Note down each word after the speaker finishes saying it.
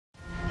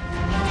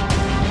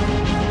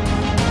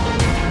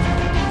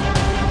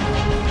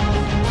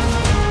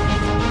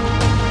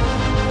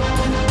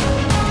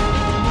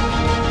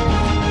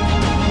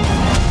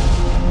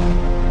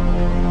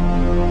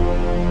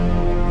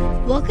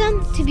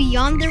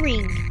Beyond the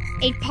Ring,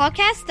 a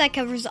podcast that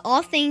covers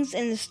all things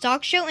in the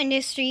stock show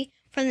industry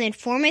from the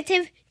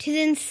informative to the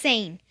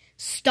insane,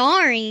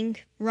 starring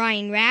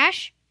Ryan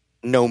Rash,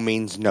 No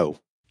means no,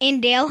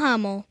 and Dale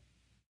Hummel.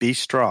 Be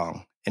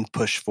strong and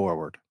push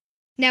forward.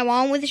 Now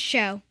on with the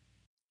show.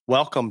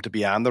 Welcome to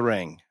Beyond the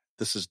Ring.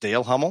 This is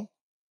Dale Hummel,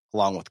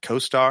 along with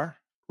co-star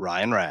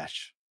Ryan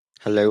Rash.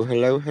 Hello,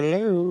 hello,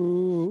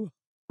 hello.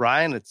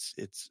 Ryan,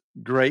 it's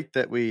great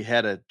that we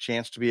had a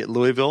chance to be at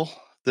Louisville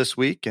this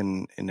week,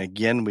 and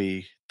again,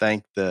 we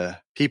thank the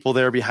people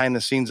there behind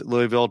the scenes at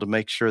Louisville to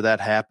make sure that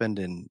happened,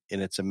 and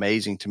it's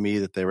amazing to me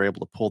that they were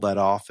able to pull that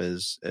off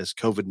as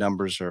COVID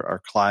numbers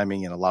are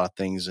climbing and a lot of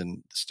things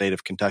in the state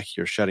of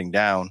Kentucky are shutting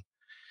down.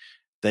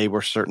 They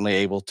were certainly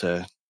able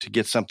to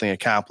get something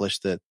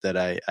accomplished that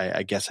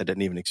I guess I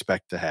didn't even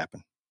expect to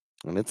happen.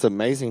 And it's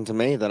amazing to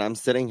me that I'm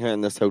sitting here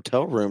in this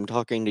hotel room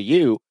talking to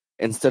you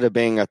instead of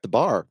being at the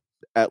bar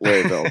at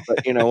Louisville.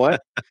 But you know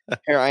what?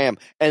 Here I am.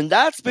 And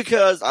that's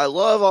because I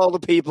love all the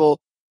people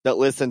that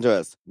listen to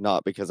us,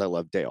 not because I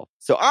love Dale.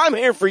 So I'm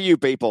here for you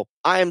people.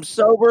 I am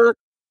sober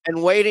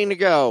and waiting to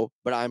go,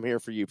 but I'm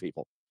here for you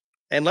people.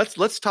 And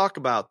let's talk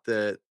about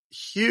the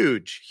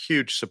huge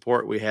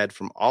support we had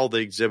from all the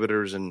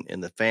exhibitors and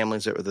the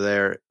families that were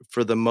there.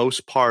 For the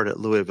most part at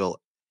Louisville,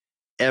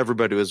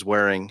 everybody was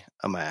wearing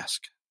a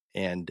mask.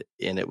 And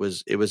it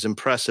was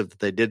impressive that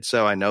they did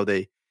so. I know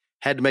they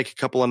had to make a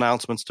couple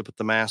announcements to put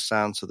the masks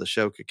on so the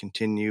show could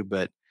continue.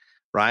 But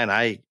Ryan,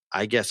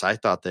 I guess I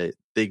thought that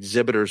the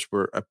exhibitors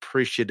were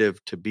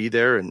appreciative to be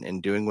there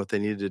and doing what they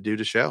needed to do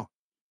to show.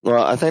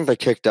 Well, I think they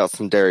kicked out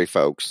some dairy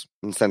folks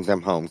and sent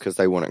them home because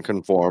they wouldn't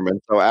conform.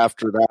 And so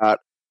after that,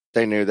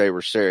 they knew they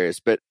were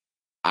serious. But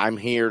I'm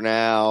here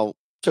now,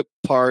 took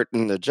part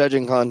in the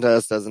judging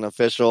contest as an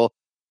official.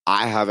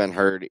 I haven't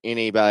heard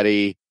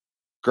anybody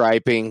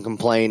griping,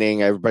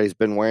 complaining. Everybody's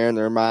been wearing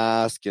their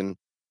mask and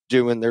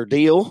doing their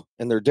deal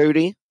and their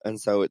duty. And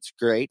so it's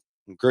great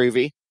and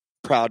groovy.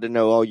 Proud to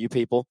know all you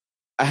people.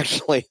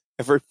 Actually,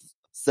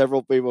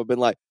 several people have been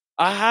like,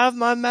 I have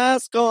my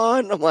mask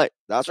on. I'm like,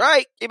 that's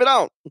right. Keep it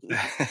on.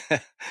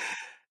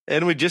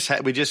 And we just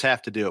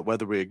have to do it,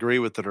 whether we agree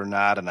with it or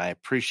not. And I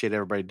appreciate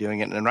everybody doing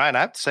it. And Ryan,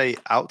 I have to say,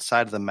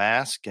 outside of the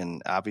mask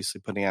and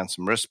obviously putting on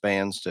some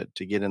wristbands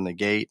to get in the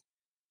gate,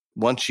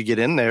 once you get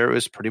in there, it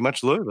was pretty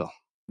much Louisville.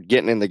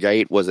 Getting in the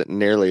gate wasn't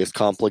nearly as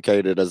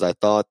complicated as I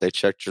thought. They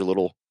checked your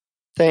little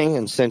thing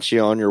and sent you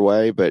on your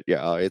way. But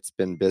yeah, it's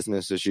been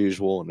business as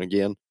usual. And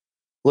again,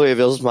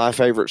 Louisville's my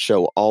favorite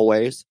show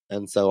always.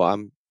 And so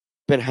I'm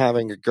been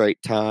having a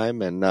great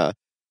time. And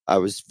I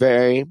was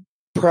very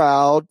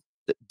proud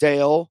that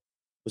Dale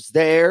was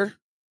there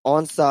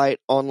on site,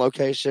 on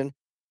location.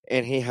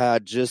 And he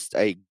had just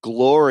a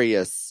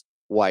glorious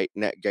white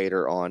net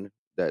gaiter on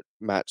that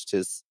matched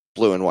his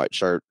blue and white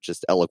shirt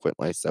just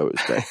eloquently. So it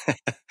was great.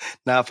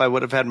 Now, if I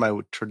would have had my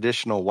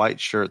traditional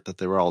white shirt that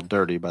they were all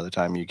dirty by the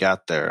time you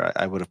got there,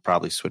 I would have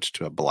probably switched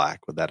to a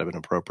black. Would that have been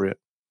appropriate?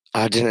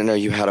 I didn't know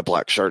you had a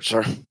black shirt,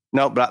 sir.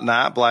 No, but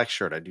not black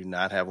shirt. I do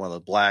not have one of the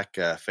black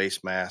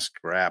face mask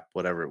wrap,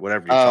 whatever you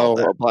call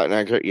it. Oh, black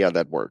neck. Yeah,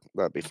 that'd work.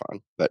 That'd be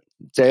fine. But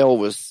Dale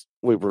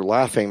we were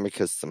laughing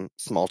because some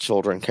small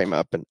children came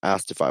up and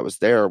asked if I was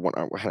there when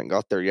I hadn't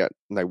got there yet.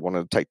 And they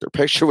wanted to take their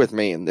picture with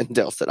me. And then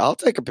Dale said, I'll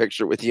take a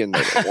picture with you. And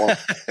they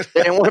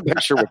didn't want a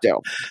picture with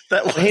Dale.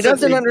 He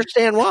doesn't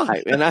understand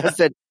why. And I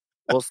said,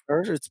 well,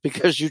 sir, it's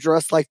because you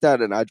dress like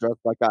that and I dress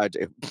like I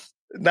do.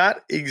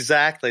 Not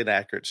exactly an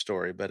accurate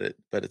story, but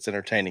it's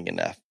entertaining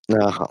enough.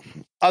 Uh-huh.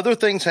 Other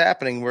things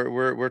happening.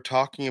 We're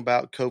talking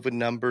about COVID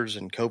numbers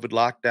and COVID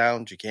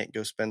lockdowns. You can't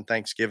go spend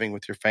Thanksgiving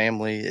with your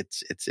family.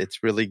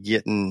 It's really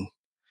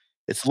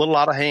it's a little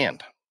out of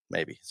hand.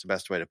 Maybe it's the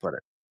best way to put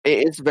it.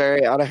 It's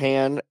very out of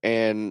hand,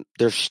 and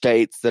there's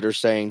states that are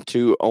saying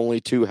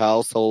only two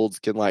households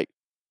can like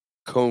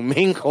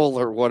commingle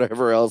or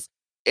whatever else.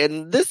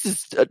 And this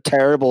is a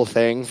terrible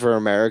thing for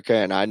America,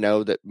 and I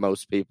know that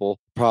most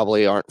people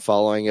probably aren't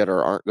following it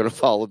or aren't going to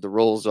follow the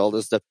rules, all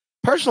this stuff.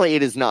 Personally,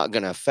 it is not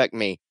going to affect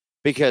me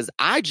because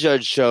I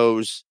judge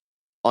shows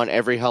on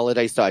every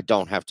holiday, so I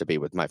don't have to be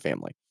with my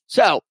family.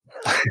 So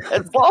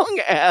as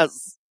long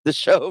as the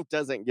show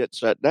doesn't get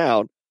shut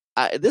down,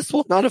 this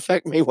will not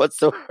affect me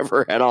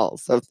whatsoever at all.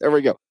 So there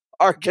we go.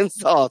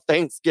 Arkansas,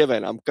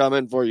 Thanksgiving. I'm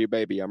coming for you,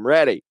 baby. I'm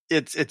ready.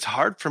 It's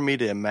hard for me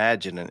to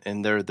imagine,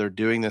 and they're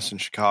doing this in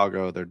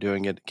Chicago. They're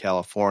doing it in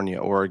California,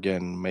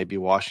 Oregon, maybe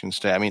Washington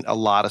State. I mean, a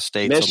lot of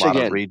states, Michigan. A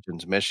lot of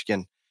regions,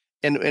 Michigan.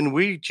 And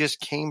we just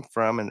came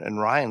from, and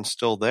Ryan's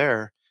still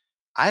there.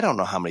 I don't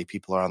know how many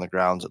people are on the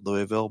grounds at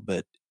Louisville,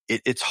 but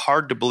it's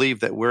hard to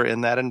believe that we're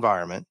in that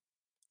environment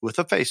with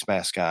a face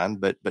mask on,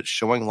 but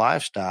showing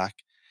livestock.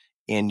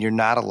 And you're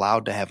not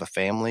allowed to have a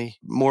family,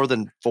 more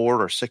than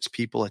 4 or 6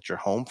 people at your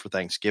home for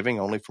Thanksgiving,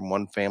 only from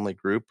one family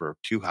group or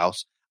 2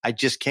 house. I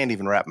just can't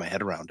even wrap my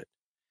head around it.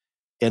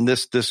 And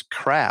this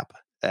crap,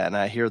 and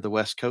I hear the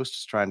West Coast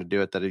is trying to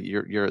do it,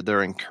 that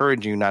they're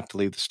encouraging you not to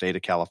leave the state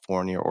of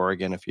California or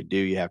Oregon. If you do,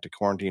 you have to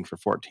quarantine for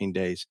 14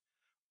 days.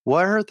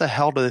 Where the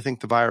hell do they think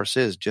the virus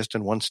is? Just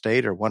in one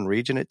state or one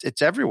region?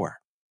 It's everywhere.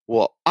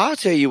 Well, I'll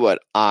tell you what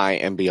I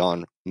am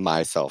beyond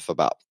myself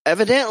about.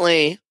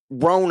 Evidently,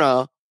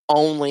 Rona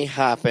only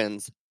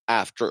happens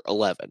after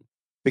 11.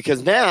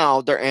 Because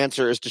now their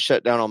answer is to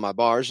shut down all my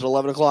bars at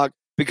 11 o'clock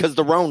because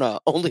the Rona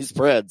only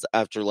spreads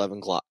after 11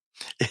 o'clock.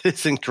 It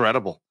is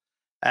incredible.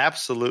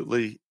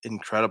 Absolutely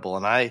incredible.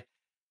 And I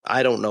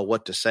don't know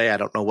what to say. I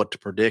don't know what to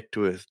predict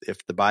if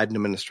the Biden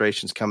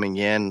administration's coming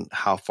in,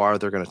 how far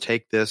they're going to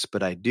take this.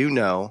 But I do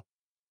know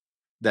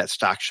that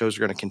stock shows are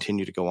going to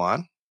continue to go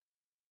on.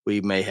 We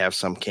may have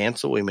some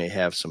cancel. We may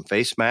have some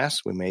face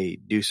masks. We may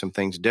do some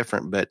things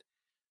different. But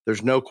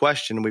there's no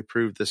question we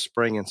proved this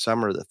spring and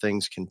summer that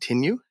things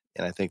continue.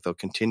 And I think there'll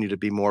continue to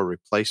be more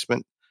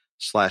replacement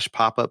 /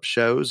 pop-up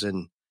shows.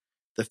 And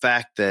the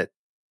fact that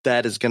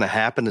that is going to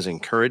happen is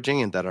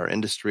encouraging, and that our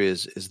industry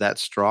is that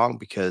strong,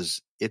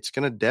 because it's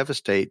going to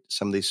devastate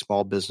some of these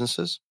small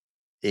businesses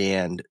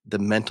and the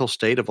mental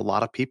state of a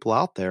lot of people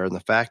out there. And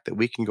the fact that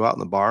we can go out in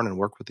the barn and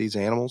work with these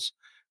animals,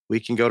 we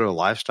can go to a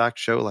livestock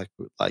show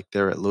like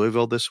they're at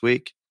Louisville this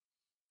week.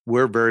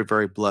 We're very,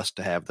 very blessed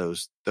to have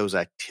those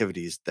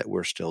activities that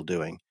we're still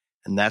doing.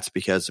 And that's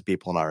because the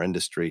people in our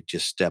industry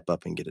just step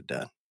up and get it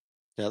done.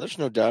 Yeah, there's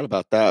no doubt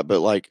about that.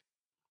 But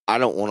I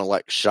don't want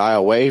to shy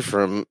away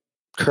from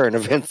current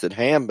events at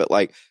hand, but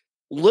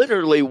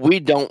literally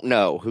we don't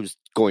know who's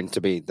going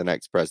to be the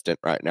next president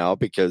right now,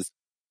 because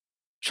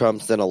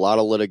Trump's in a lot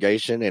of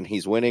litigation and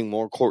he's winning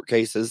more court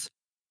cases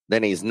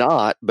than he's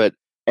not,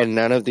 and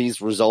none of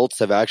these results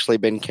have actually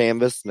been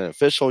canvassed and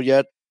official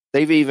yet.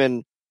 They've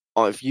even,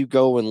 if you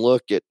go and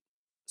look at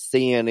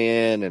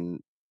CNN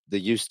and the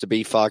used to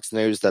be Fox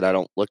News, that I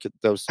don't look at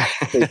those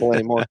people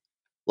anymore,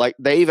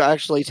 they've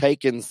actually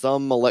taken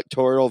some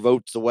electoral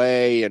votes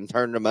away and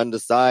turned them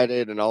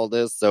undecided and all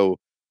this. So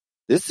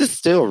this is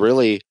still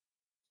really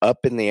up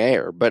in the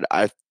air. But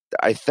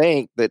I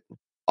think that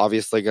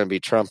obviously going to be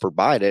Trump or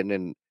Biden,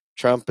 and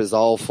Trump is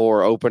all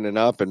for opening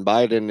up and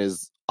Biden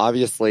is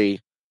obviously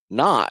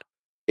not.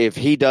 If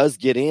he does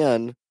get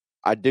in,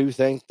 I do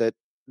think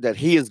that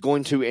he is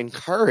going to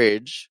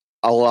encourage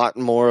a lot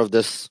more of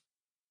this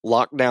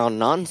lockdown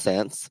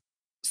nonsense.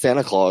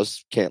 Santa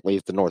Claus can't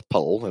leave the North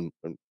Pole. And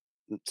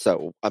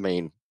so, I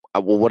mean,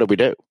 well, what do we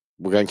do?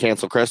 We're going to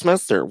cancel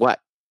Christmas or what?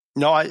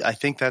 No, I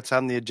think that's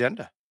on the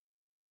agenda.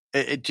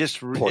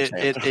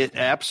 It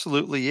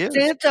absolutely is.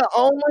 Santa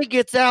only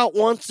gets out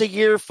once a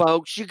year,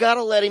 folks. You got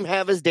to let him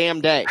have his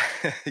damn day.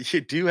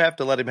 You do have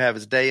to let him have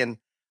his day.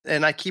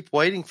 And I keep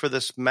waiting for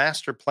this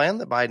master plan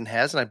that Biden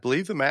has. And I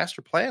believe the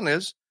master plan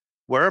is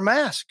wear a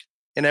mask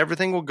and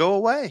everything will go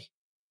away.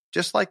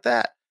 Just like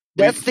that.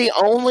 That's the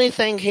only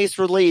thing he's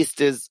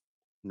released is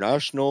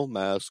national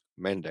mask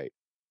mandate.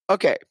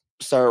 Okay,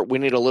 sir, we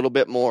need a little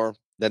bit more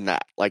than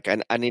that.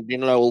 I need to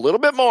know a little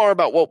bit more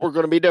about what we're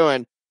going to be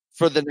doing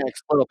for the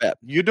next little bit.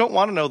 You don't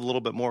want to know a little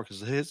bit more, because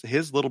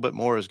his little bit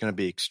more is going to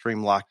be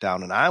extreme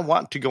lockdown. And I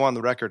want to go on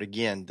the record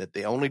again that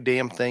the only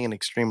damn thing an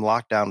extreme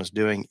lockdown is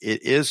doing,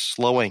 it is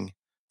slowing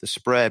the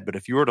spread. But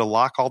if you were to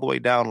lock all the way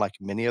down like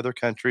many other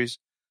countries,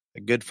 a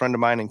good friend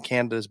of mine in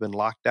Canada has been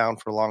locked down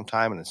for a long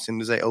time. And as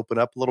soon as they open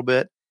up a little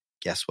bit,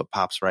 guess what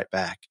pops right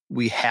back?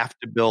 We have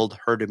to build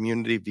herd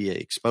immunity via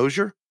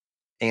exposure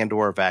and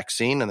or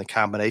vaccine. And the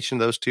combination of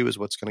those two is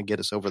what's going to get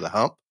us over the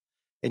hump.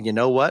 And you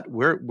know what?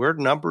 We're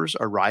numbers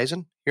are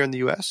rising here in the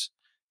U.S.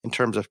 in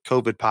terms of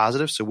COVID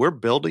positive. So we're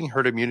building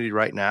herd immunity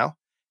right now.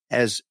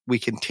 As we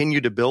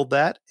continue to build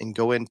that and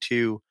go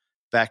into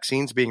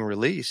vaccines being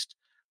released,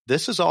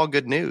 this is all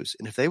good news.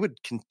 And if they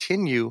would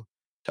continue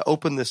to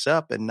open this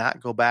up and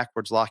not go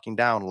backwards, lock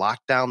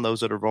down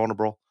those that are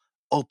vulnerable,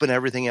 open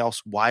everything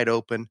else wide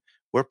open,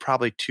 we're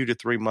probably 2 to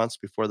 3 months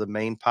before the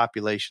main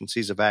population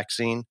sees a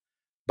vaccine.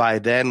 By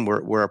then,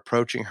 we're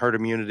approaching herd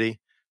immunity.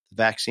 The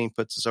vaccine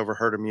puts us over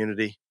herd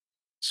immunity.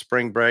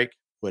 Spring break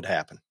would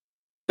happen.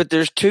 But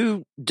there's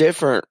two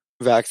different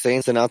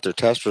vaccines and out their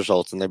test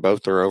results, and they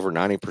both are over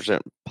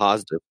 90%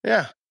 positive.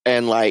 Yeah.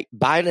 And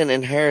Biden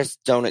and Harris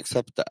don't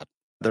accept that.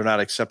 They're not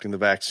accepting the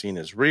vaccine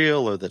as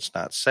real, or that's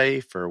not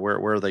safe, or where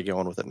are they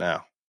going with it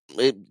now?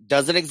 It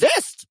doesn't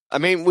exist. I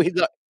mean,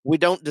 we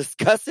don't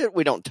discuss it.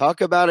 We don't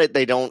talk about it.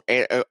 They don't,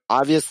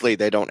 obviously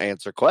they don't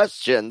answer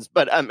questions,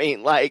 but I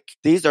mean,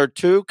 these are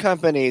two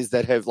companies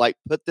that have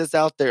put this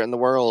out there in the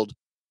world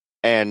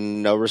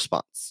and no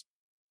response.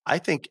 I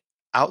think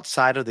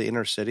outside of the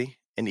inner city,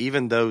 and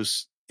even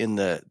those in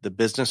the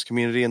business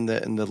community in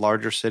the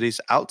larger cities,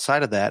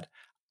 outside of that,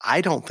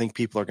 I don't think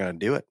people are going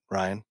to do it,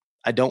 Ryan.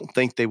 I don't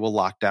think they will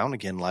lock down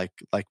again like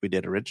we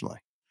did originally.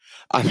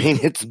 I mean,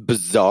 it's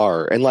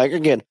bizarre. And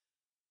again,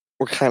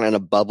 we're kind of in a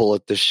bubble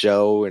at the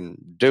show and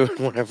doing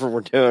whatever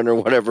we're doing or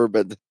whatever,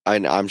 but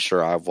I'm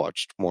sure I've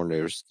watched more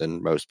news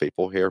than most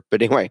people here.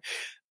 But anyway,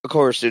 of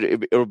course,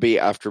 it'll be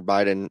after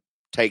Biden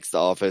takes the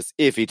office,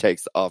 if he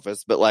takes the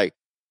office. But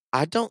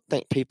I don't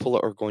think people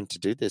are going to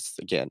do this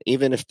again,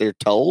 even if they're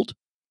told.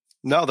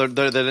 No, that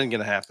isn't going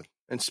to happen.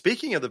 And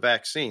speaking of the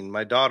vaccine,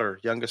 my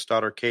youngest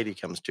daughter, Katie,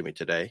 comes to me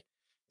today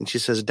and she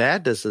says,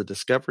 "Dad, does the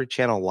Discovery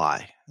Channel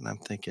lie?" And I'm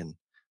thinking,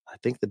 I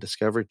think the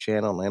Discovery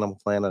Channel and Animal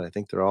Planet, I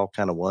think they're all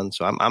kind of one.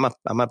 So I'm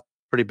a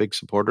pretty big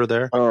supporter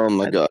there. Oh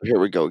my God! Here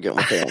we go again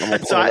with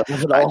that. So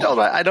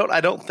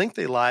I don't think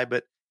they lie,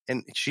 but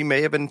and she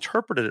may have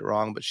interpreted it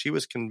wrong, but she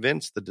was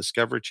convinced the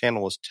Discovery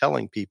Channel was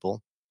telling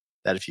people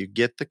that if you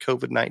get the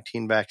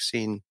COVID-19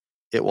 vaccine,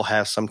 it will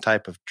have some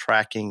type of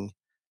tracking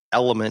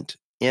element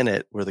in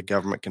it where the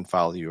government can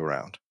follow you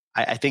around.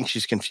 I think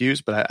she's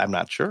confused, but I'm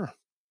not sure.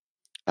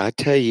 I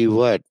tell you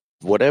what,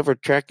 whatever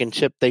tracking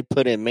chip they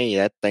put in me,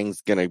 that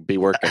thing's going to be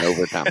working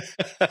overtime.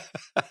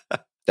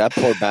 That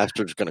poor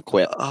bastard's going to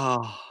quit.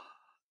 Oh,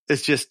 it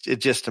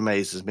just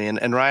amazes me.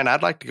 And Ryan,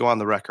 I'd like to go on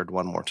the record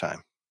one more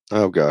time.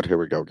 Oh God, here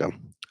we go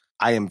again.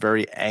 I am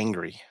very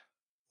angry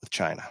with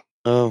China.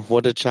 Oh,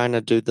 what did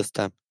China do this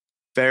time?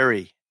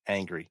 Very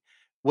angry.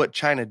 What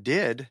China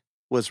did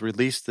was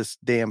release this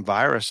damn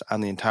virus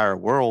on the entire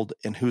world,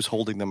 and who's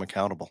holding them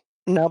accountable?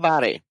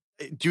 Nobody.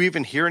 Do you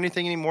even hear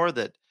anything anymore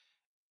that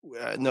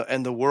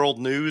in the world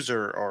news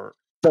or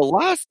the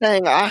last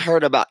thing I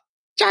heard about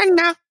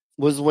China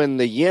was when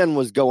the yen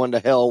was going to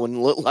hell when it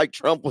looked like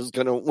Trump was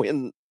going to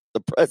win the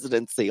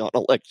presidency on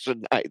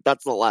election night.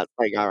 That's the last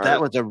thing I heard.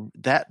 That was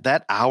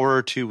that hour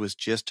or two was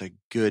just a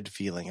good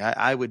feeling.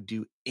 I would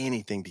do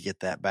anything to get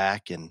that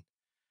back. And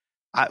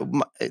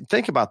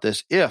think about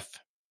this: if,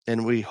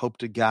 and we hope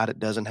to God it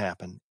doesn't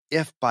happen,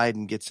 if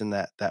Biden gets in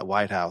that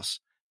White House,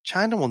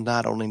 China will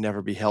not only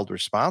never be held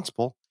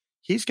responsible,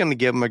 he's going to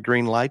give them a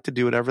green light to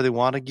do whatever they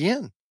want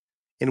again.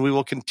 And we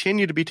will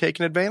continue to be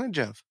taken advantage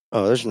of.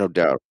 Oh, there's no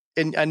doubt.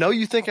 And I know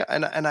you think,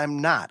 and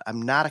I'm not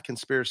a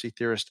conspiracy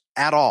theorist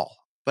at all,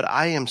 but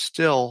I am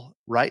still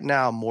right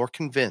now more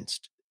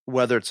convinced,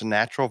 whether it's a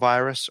natural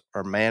virus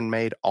or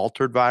man-made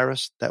altered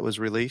virus that was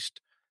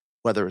released,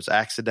 whether it's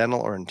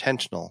accidental or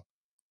intentional,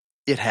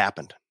 it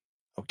happened.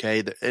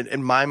 Okay.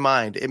 In my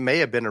mind, it may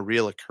have been a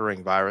real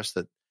occurring virus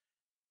that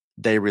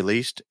they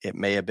released. It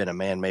may have been a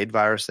man-made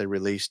virus they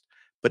released,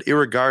 but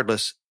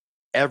irregardless,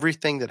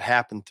 everything that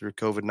happened through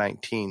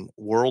COVID-19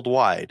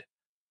 worldwide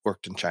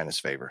worked in China's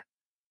favor,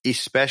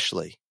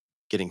 especially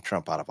getting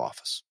Trump out of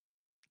office.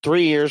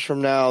 3 years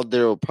from now,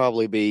 there will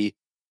probably be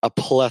a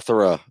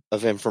plethora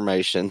of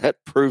information that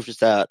proves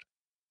that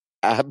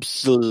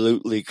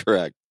absolutely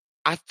correct.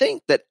 I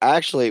think that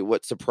actually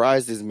what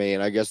surprises me,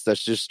 and I guess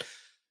that's just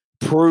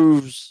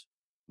proves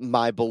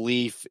my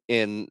belief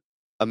in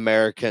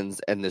Americans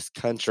and this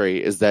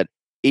country, is that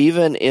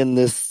even in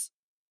this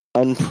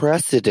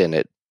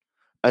unprecedented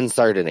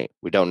uncertainty,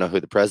 we don't know who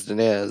the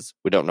president is.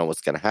 We don't know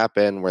what's going to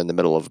happen. We're in the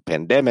middle of a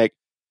pandemic.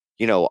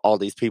 You know, all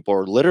these people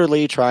are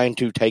literally trying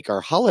to take our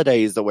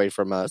holidays away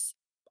from us.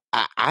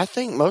 I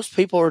think most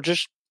people are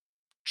just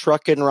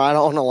trucking right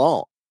on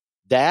along.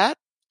 That,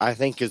 I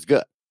think, is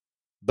good.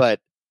 But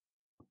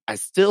I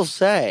still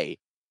say,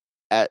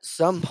 at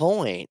some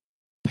point,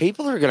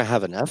 people are going to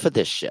have enough of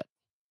this shit.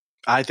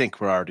 I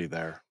think we're already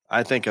there.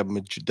 I think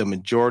the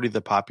majority of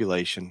the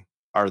population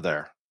are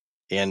there.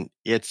 And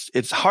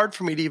it's hard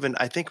for me to even,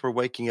 I think we're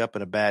waking up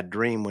in a bad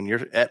dream when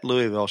you're at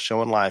Louisville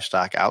showing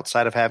livestock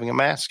outside of having a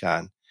mask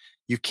on.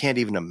 You can't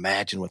even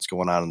imagine what's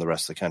going on in the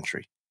rest of the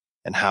country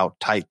and how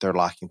tight they're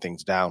locking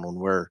things down when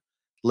we're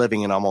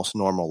living an almost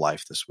normal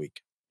life this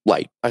week.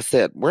 Like I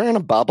said, we're in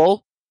a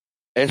bubble.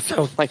 And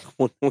so like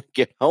when we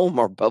get home,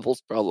 our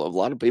bubble's probably, a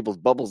lot of people's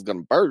bubble's going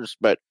to burst.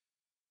 But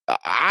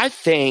I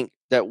think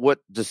that what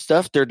the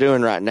stuff they're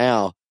doing right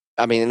now,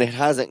 I mean, it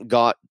hasn't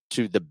got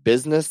to the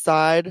business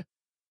side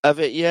of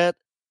it yet,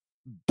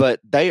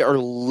 but they are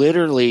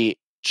literally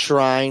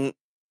trying.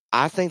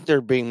 I think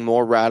they're being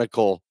more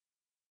radical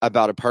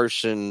about a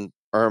person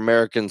or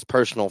Americans'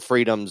 personal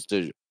freedoms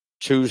to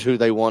choose who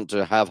they want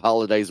to have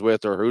holidays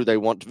with or who they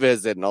want to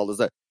visit and all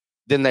this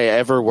than they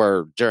ever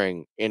were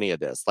during any of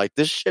this. Like,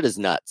 this shit is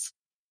nuts.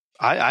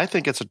 I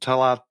think it's a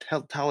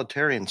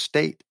totalitarian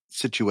state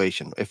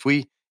situation. If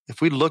we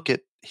look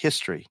at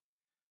history,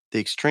 the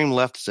extreme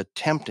left is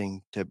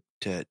attempting to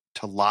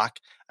lock.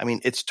 I mean,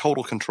 it's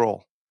total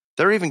control.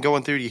 They're even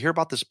going through. You hear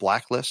about this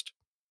blacklist?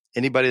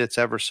 Anybody that's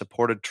ever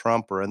supported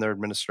Trump or in their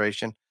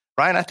administration,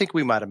 Ryan, I think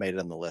we might have made it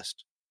on the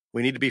list.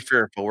 We need to be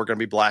fearful. We're going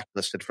to be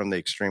blacklisted from the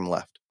extreme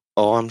left.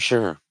 Oh, I'm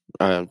sure.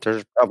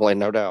 There's probably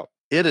no doubt.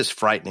 It is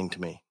frightening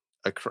to me.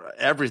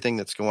 Everything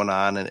that's going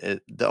on,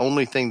 and the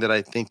only thing that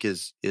I think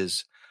is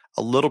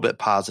a little bit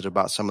positive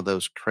about some of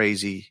those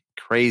crazy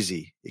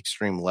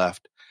extreme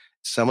left.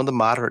 Some of the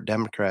moderate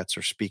Democrats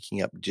are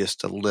speaking up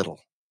just a little,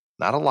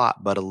 not a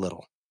lot, but a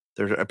little.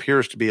 There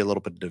appears to be a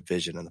little bit of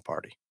division in the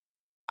party.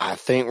 I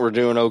think we're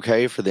doing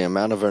okay for the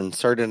amount of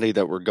uncertainty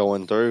that we're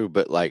going through,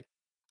 but like,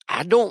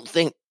 I don't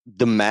think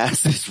the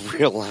masses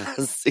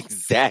realize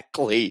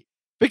exactly,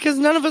 because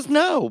none of us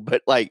know.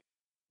 But like,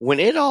 when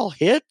it all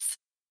hits,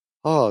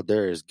 oh,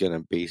 there is going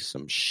to be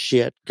some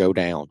shit go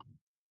down.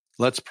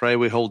 Let's pray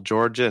we hold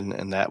Georgia,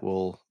 and that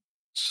will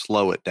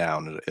slow it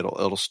down.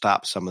 It'll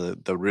stop some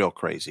of the real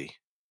crazy.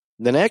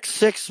 The next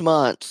 6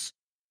 months,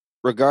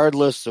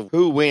 regardless of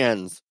who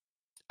wins,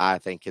 I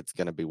think it's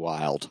going to be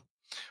wild.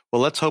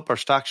 Well, let's hope our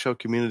stock show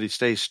community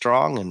stays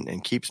strong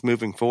and keeps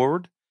moving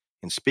forward.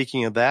 And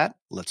speaking of that,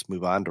 let's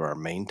move on to our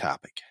main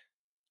topic.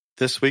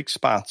 This week's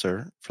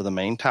sponsor for the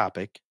main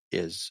topic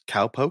is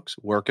Cowpokes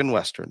Work and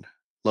Western,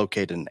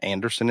 located in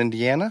Anderson,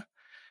 Indiana.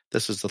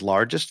 This is the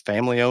largest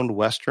family-owned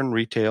Western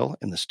retail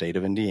in the state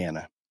of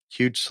Indiana.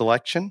 Huge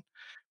selection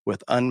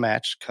with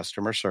unmatched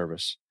customer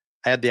service.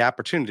 I had the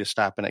opportunity to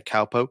stop in at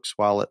Cowpokes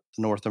while at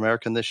the North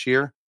American this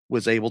year.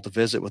 Was able to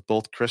visit with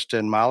both Krista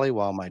and Molly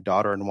while my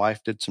daughter and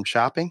wife did some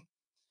shopping.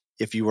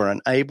 If you were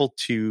unable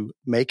to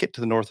make it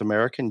to the North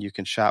American, you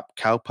can shop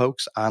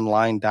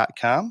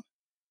cowpokesonline.com.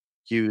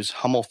 Use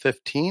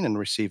Hummel15 and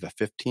receive a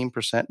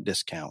 15%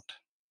 discount.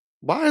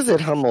 Why is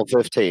it Hummel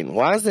 15?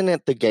 Why isn't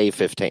it the gay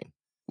 15?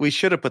 We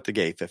should have put the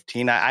gay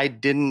 15. I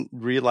didn't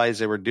realize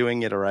they were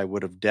doing it, or I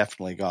would have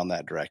definitely gone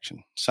that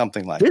direction.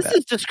 Something like that. This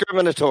is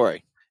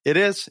discriminatory. It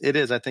is. It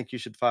is. I think you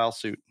should file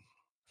suit.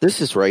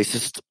 This is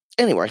racist.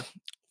 Anyway,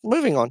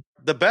 moving on.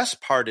 The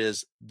best part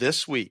is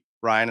this week,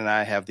 Ryan and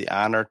I have the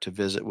honor to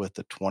visit with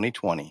the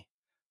 2020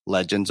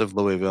 Legends of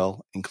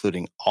Louisville,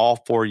 including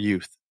all 4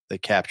 youth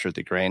that captured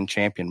the Grand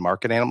Champion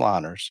Market Animal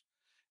Honors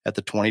at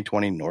the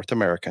 2020 North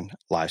American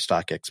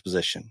Livestock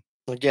Exposition.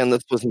 Again,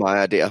 this was my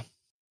idea.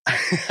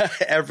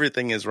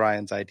 Everything is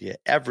Ryan's idea.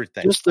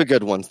 Everything. Just the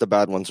good ones. The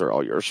bad ones are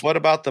all yours. What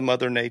about the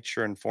Mother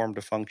Nature and Form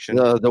to Function?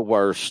 The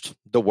worst.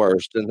 The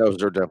worst. And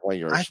those are definitely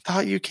yours. I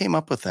thought you came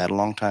up with that a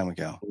long time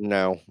ago.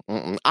 No.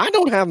 I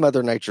don't have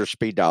Mother Nature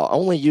speed dial.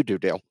 Only you do,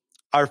 Dale.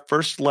 Our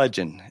first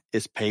legend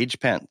is Paige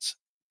Pence.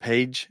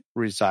 Paige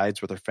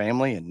resides with her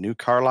family in New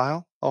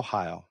Carlisle,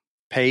 Ohio.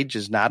 Paige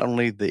is not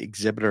only the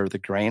exhibitor of the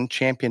Grand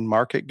Champion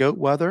Market Goat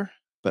Weather,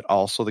 but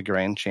also the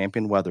Grand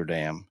Champion Weather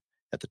Dam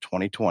at the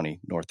 2020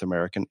 North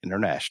American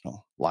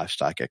International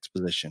Livestock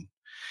Exposition.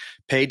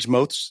 Paige,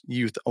 most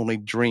youth only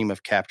dream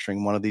of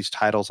capturing one of these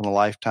titles in a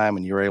lifetime,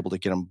 and you're able to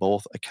get them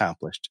both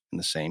accomplished in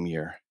the same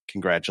year.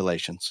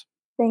 Congratulations.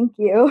 Thank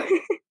you.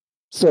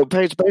 So,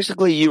 Paige,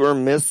 basically you were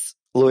Miss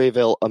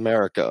Louisville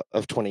America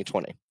of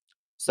 2020.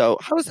 So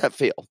how does that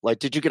feel? Like,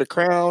 did you get a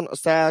crown, a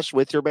sash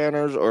with your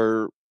banners,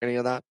 or any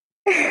of that?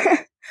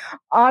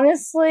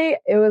 Honestly,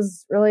 it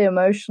was really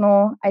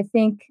emotional. I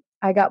think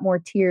I got more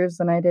tears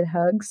than I did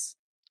hugs.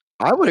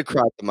 I would have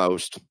cried the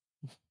most.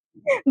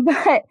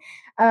 But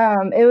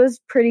it was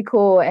pretty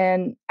cool.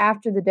 And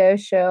after the Doe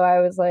show, I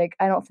was like,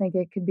 I don't think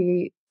it could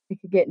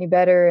get any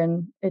better.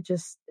 And it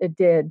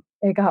did.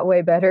 It got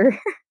way better.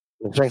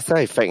 I was going to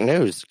say fake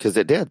news, because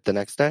it did the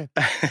next day.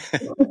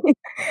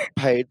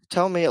 Paige,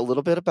 tell me a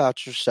little bit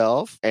about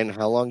yourself and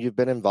how long you've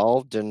been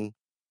involved in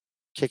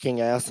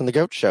kicking ass in the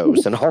goat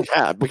shows and all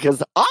that,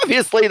 because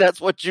obviously that's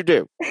what you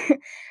do.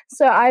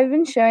 So I've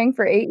been showing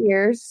for 8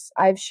 years.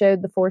 I've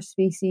showed the 4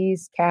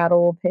 species: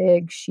 cattle,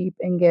 pigs, sheep,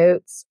 and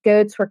goats.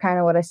 Goats were kind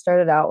of what I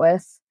started out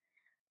with.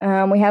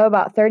 We have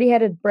about 30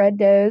 headed bred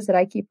does that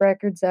I keep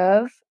records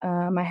of.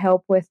 I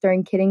help with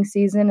during kidding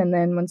season, and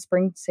then when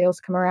spring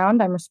sales come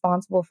around, I'm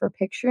responsible for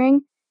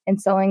picturing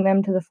and selling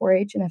them to the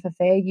 4-H and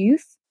FFA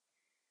youth.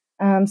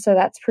 So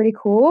that's pretty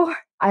cool.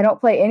 I don't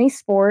play any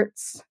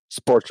sports.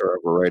 Sports are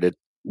overrated.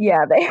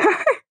 Yeah, they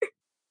are.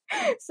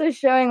 So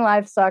showing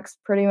livestock's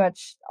pretty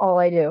much all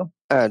I do.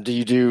 Do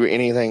you do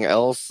anything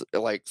else,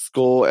 like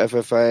school,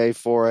 FFA,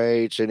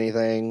 4-H,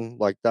 anything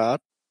like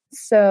that?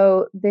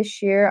 So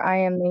this year I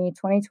am the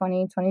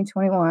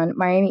 2020-2021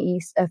 Miami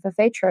East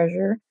FFA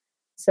treasurer.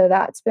 So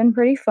that's been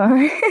pretty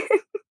fun.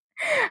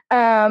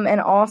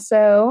 And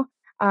also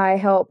I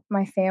help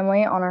my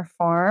family on our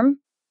farm.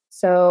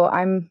 So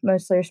I'm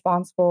mostly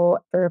responsible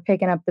for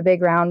picking up the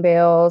big round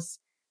bales,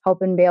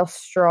 helping bale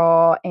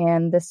straw,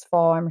 and this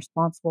fall I'm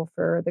responsible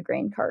for the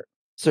grain cart.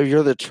 So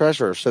you're the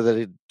treasurer.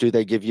 So do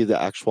they give you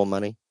the actual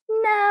money?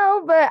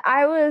 No, but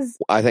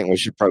I think we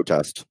should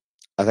protest.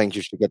 I think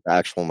you should get the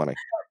actual money.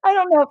 I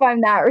don't know if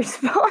I'm that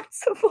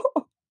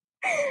responsible.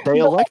 They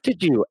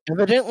elected you.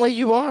 Evidently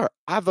you are.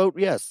 I vote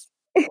yes.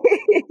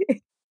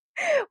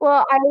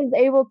 Well, I was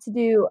able to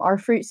do our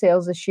fruit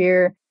sales this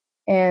year,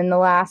 and the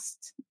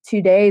last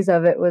 2 days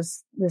of it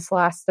was this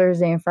last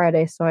Thursday and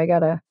Friday. So I got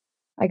to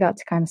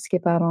kind of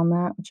skip out on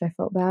that, which I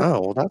felt bad.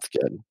 Oh, well, that's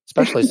good.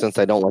 Especially since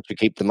they don't let you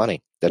keep the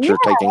money that you're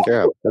taking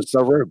care of. That's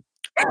so rude.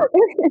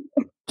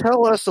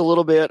 Tell us a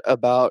little bit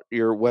about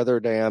your weather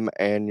dam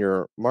and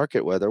your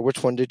market weather.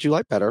 Which one did you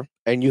like better?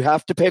 And you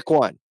have to pick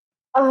one.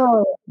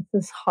 Oh,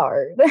 this is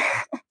hard.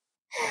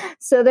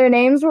 So their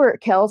names were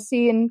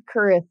Kelsey and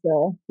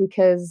Carissa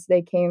because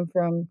they came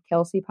from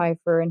Kelsey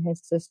Piper, and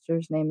his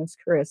sister's name is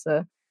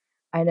Carissa.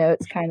 I know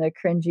it's kind of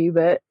cringy,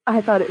 but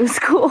I thought it was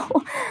cool.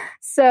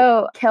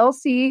 So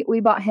Kelsey, we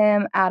bought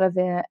him out of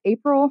an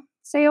April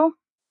sale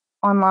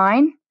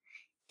online.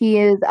 He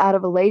is out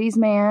of a Ladies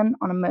Man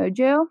on a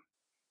Mojo,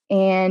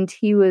 and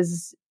he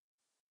was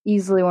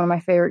easily one of my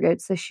favorite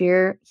goats this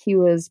year. He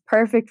was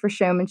perfect for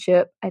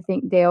showmanship. I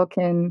think Dale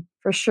can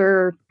for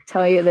sure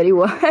tell you that he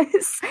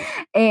was.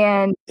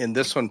 And in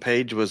this one,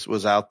 Paige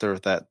was out there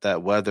with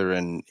that weather,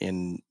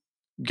 and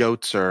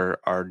goats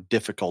are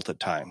difficult at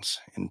times,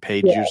 and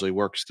Paige usually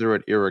works through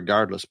it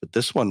irregardless. But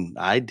this one,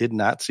 I did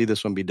not see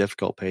this one be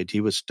difficult, Paige.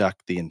 He was stuck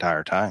the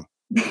entire time,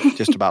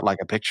 just about like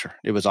a picture.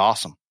 It was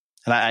awesome.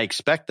 And I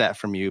expect that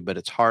from you, but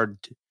it's hard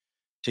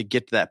to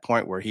get to that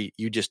point where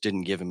you just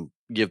didn't give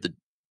the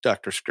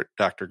Dr.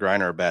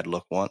 Griner a bad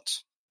look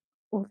once.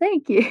 Well,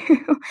 thank you.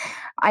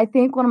 I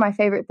think one of my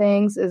favorite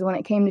things is when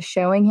it came to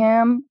showing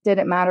him,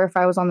 didn't matter if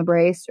I was on the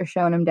brace or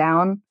showing him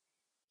down.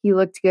 He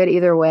looked good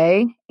either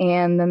way.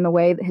 And then the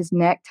way that his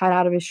neck tied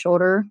out of his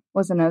shoulder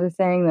was another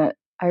thing that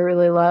I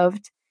really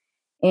loved.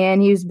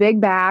 And he was big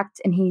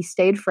backed and he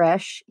stayed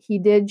fresh. He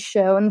did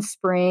show in the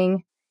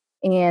spring,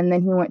 and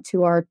then he went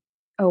to our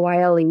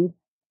OYLE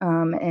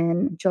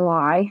in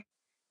July.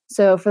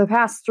 So for the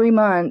past 3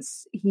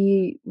 months,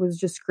 he was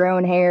just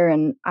growing hair,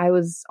 and I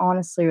was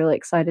honestly really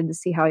excited to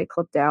see how he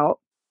clipped out.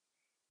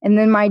 And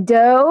then my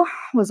doe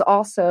was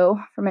also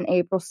from an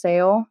April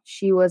sale.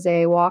 She was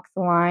a walk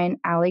the line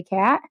alley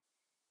cat,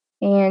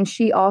 and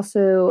she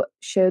also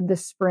showed the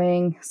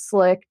spring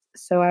slicked.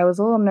 So I was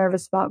a little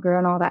nervous about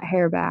growing all that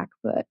hair back,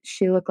 but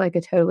she looked like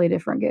a totally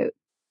different goat.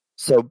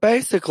 So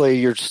basically,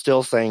 you're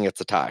still saying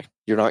it's a tie.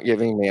 You're not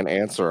giving me an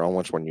answer on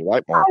which one you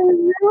like more. I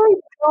really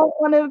don't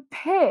want to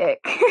pick.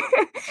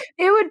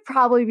 It would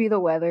probably be the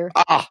weather.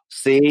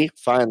 See,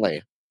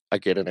 finally, I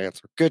get an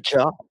answer. Good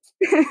job.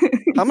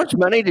 How much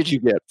money did you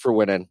get for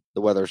winning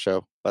the weather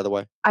show, by the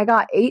way? I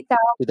got $8,000.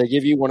 Did they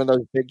give you one of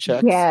those big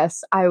checks?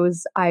 Yes,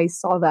 I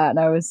saw that and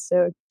I was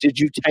so. Did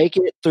you take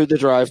it through the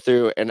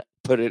drive-thru and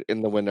put it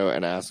in the window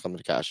and ask them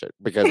to cash it?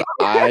 Because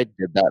I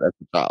did that as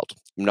a child.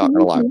 I'm not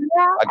gonna lie.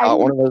 I got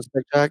one of those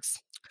big checks,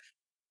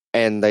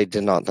 and they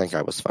did not think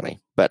I was funny,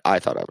 but I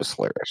thought I was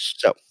hilarious.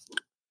 So,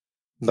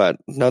 but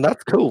no,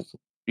 that's cool.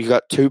 You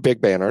got 2 big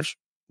banners,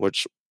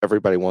 which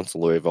everybody wants a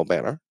Louisville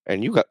banner,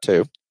 and you got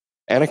 2,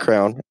 and a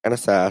crown and a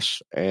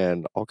sash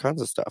and all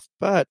kinds of stuff.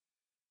 But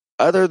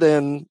other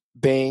than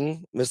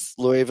being Miss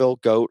Louisville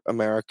Goat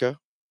America,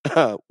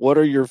 what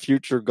are your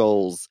future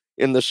goals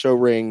in the show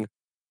ring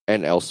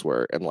and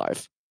elsewhere in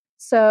life?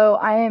 So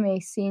I am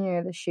a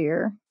senior this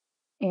year,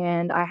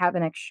 and I have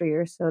an extra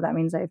year, so that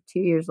means I have 2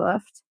 years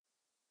left.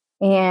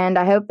 And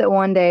I hope that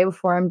one day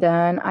before I'm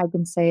done, I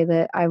can say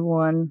that I've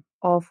won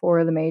all 4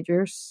 of the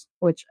majors,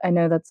 which I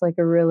know that's like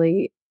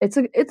it's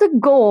a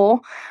goal.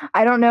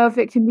 I don't know if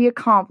it can be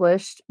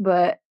accomplished,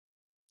 but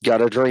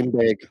gotta dream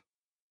big.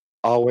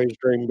 Always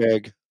dream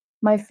big.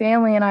 My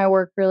family and I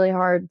work really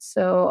hard,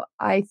 so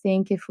I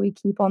think if we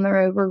keep on the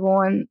road we're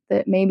going,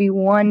 that maybe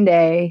one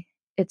day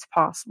it's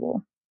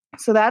possible.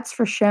 So that's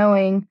for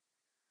showing.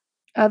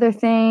 Other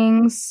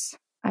things,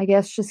 I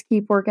guess just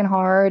keep working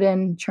hard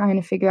and trying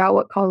to figure out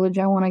what college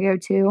I want to go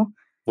to.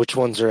 Which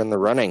ones are in the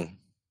running?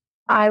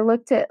 I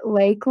looked at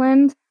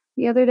Lakeland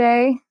the other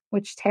day,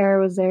 which Tara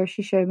was there.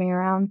 She showed me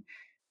around.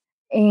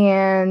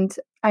 And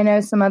I know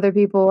some other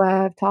people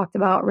have talked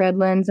about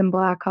Redlands and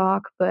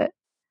Blackhawk, but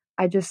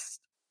I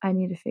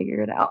need to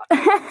figure it out.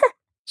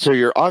 So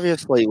you're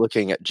obviously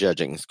looking at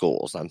judging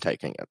schools, I'm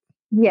taking it.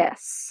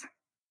 Yes.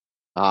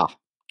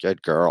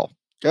 Good girl.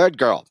 Good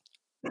girl.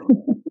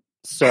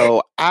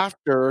 So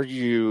after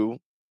you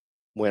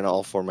win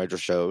all 4 major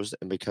shows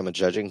and become a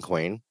judging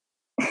queen,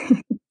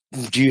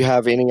 do you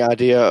have any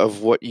idea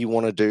of what you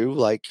want to do,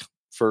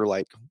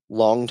 for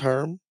long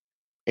term?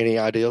 Any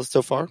ideas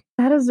so far?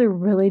 That is a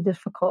really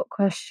difficult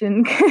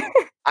question.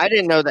 I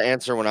didn't know the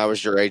answer when I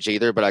was your age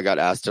either, but I got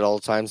asked it all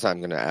the time, so I'm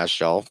going to ask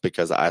y'all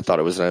because I thought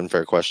it was an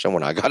unfair question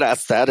when I got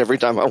asked that every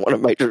time I won a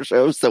major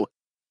show. So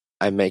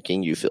I'm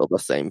making you feel the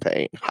same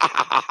pain.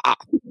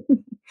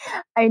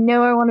 I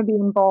know I want to be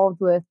involved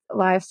with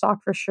livestock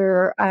for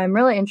sure. I'm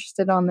really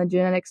interested on the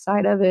genetic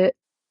side of it.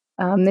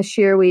 This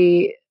year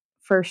we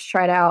first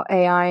tried out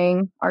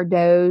AIing our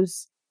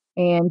does,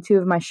 and 2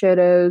 of my show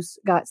does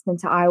got sent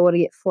to Iowa to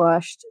get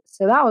flushed.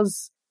 So that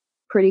was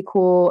pretty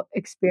cool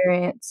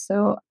experience.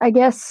 So I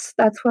guess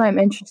that's what I'm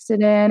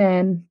interested in,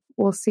 and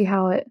we'll see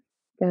how it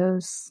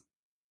goes.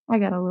 I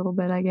got a little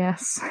bit, I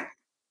guess.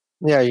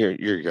 Yeah,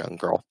 you're a young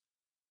girl.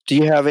 Do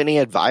you have any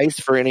advice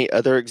for any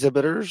other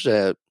exhibitors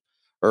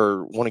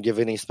or want to give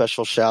any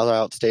special shout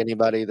outs to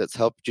anybody that's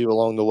helped you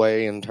along the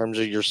way in terms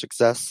of your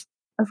success?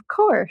 Of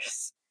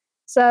course.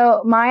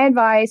 So my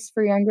advice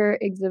for younger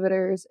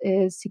exhibitors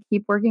is to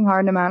keep working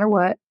hard no matter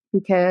what,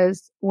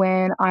 because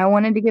when I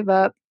wanted to give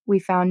up, we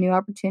found new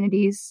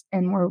opportunities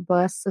and we're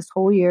blessed this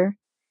whole year.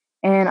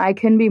 And I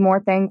couldn't be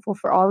more thankful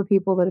for all the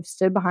people that have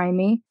stood behind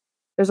me.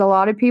 There's a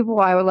lot of people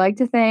I would like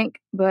to thank,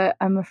 but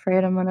I'm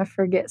afraid I'm going to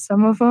forget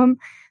some of them.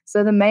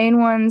 So the main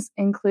ones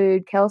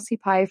include Kelsey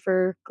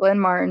Pfeiffer, Glenn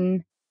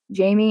Martin,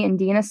 Jamie and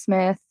Dina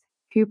Smith,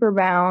 Cooper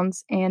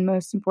Bounds, and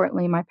most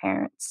importantly, my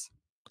parents.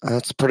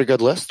 That's a pretty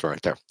good list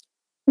right there.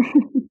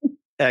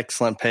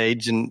 Excellent,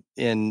 Paige.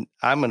 And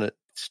I'm going to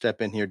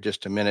step in here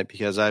just a minute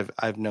because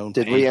I've known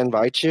Did Paige. we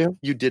invite you?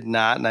 You did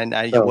not, and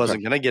I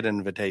wasn't going to get an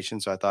invitation,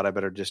 so I thought I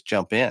better just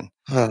jump in.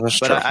 That's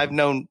but true. I've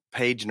known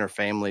Paige and her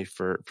family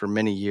for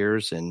many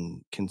years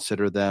and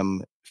consider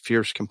them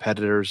fierce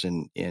competitors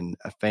in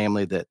a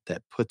family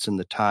that puts in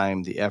the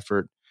time, the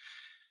effort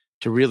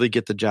to really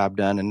get the job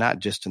done, and not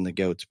just in the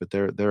goats, but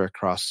they're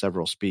across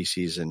several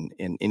species. And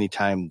any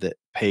time that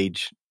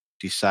Paige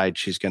decides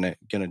she's gonna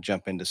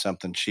jump into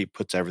something, she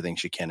puts everything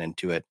she can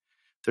into it.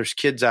 There's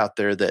kids out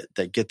there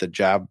that get the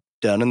job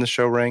done in the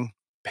show ring.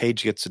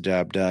 Paige gets the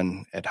job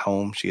done at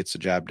home. She gets the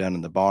job done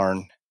in the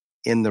barn.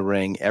 in the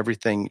ring.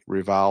 Everything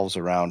revolves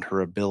around her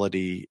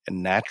ability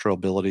and natural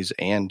abilities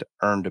and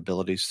earned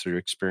abilities through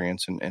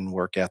experience and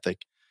work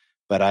ethic.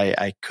 But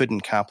I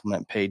couldn't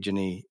compliment Paige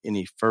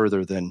any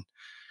further than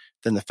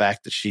the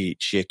fact that she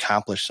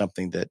accomplished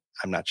something that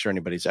I'm not sure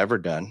anybody's ever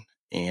done.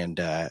 And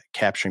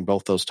capturing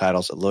both those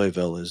titles at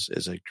Louisville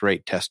is a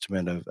great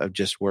testament of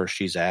just where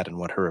she's at and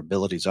what her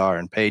abilities are.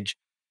 And Paige,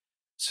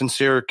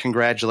 sincere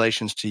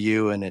congratulations to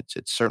you, and it's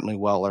certainly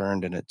well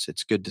earned, and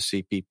it's good to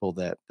see people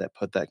that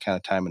put that kind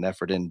of time and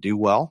effort in do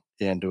well.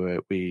 And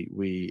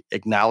we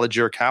acknowledge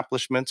your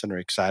accomplishments and are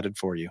excited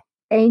for you.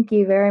 Thank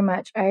you very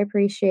much. I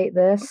appreciate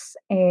this,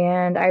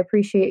 and I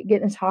appreciate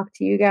getting to talk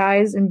to you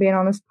guys and being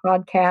on this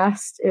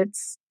podcast.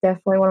 It's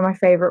definitely one of my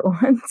favorite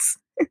ones.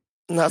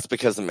 And that's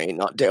because of me,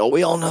 not Dale.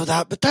 We all know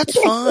that, but that's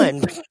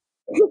fine.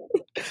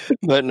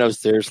 But no,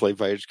 seriously,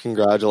 Paige,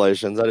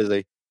 congratulations. That is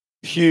a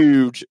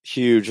huge,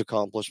 huge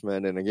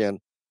accomplishment. And again,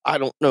 I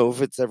don't know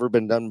if it's ever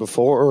been done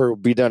before or will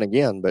be done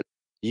again, but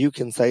you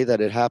can say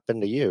that it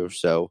happened to you.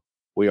 So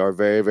we are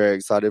very, very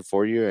excited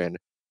for you, and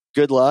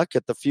good luck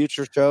at the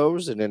future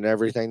shows and in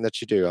everything that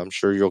you do. I'm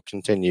sure you'll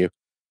continue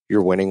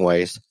your winning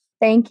ways.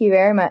 Thank you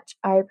very much.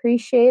 I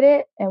appreciate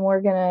it, and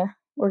we're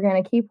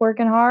gonna keep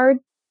working hard,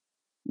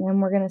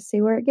 and we're gonna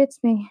see where it gets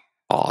me.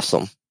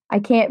 Awesome. I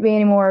can't be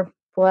any more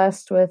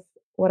blessed with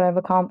what I've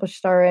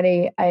accomplished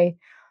already. I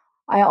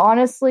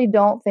honestly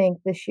don't think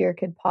this year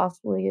could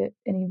possibly get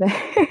any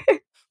better.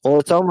 Well,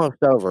 it's almost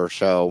over,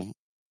 so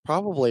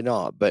probably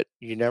not, but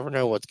you never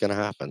know what's going to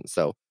happen.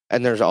 So,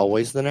 and there's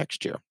always the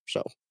next year.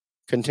 So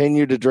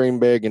continue to dream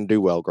big and do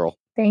well, girl.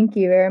 Thank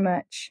you very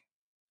much.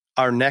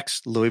 Our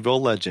next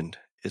Louisville legend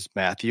is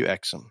Matthew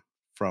Exum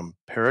from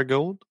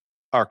Paragould,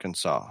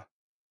 Arkansas.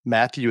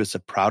 Matthew is a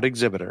proud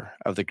exhibitor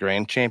of the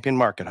Grand Champion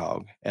Market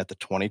Hog at the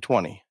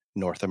 2020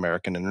 North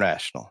American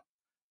International.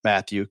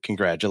 Matthew,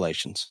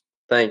 congratulations.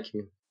 Thank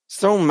you.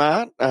 So,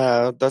 Matt,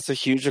 that's a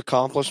huge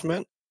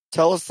accomplishment.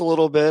 Tell us a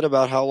little bit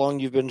about how long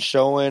you've been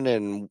showing,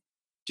 and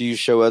do you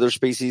show other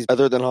species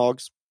other than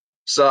hogs?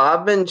 So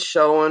I've been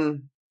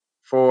showing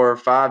for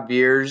 5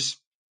 years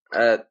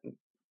at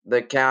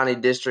the county,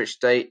 district,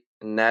 state,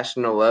 and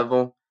national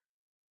level.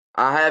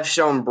 I have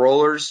shown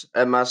broilers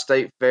at my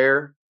state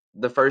fair.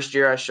 The first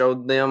year I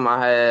showed them,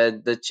 I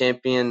had the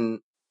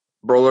champion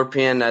broiler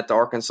pen at the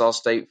Arkansas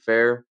State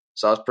Fair,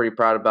 so I was pretty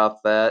proud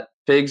about that.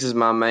 Pigs is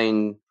my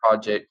main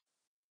project.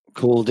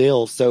 Cool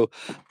deal. So,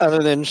 other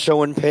than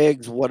showing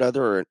pigs, what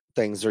other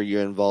things are you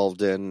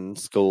involved in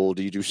school?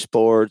 Do you do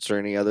sports or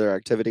any other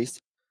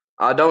activities?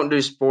 I don't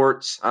do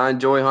sports. I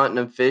enjoy hunting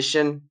and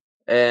fishing,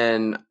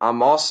 and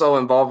I'm also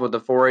involved with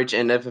the 4-H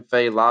and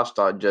FFA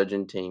livestock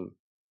judging team.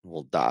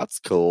 Well, that's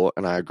cool,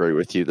 and I agree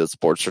with you that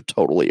sports are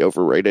totally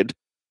overrated.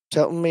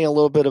 Tell me a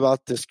little bit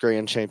about this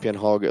Grand Champion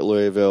hog at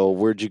Louisville.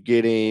 Where'd you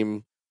get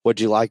him? What'd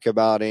you like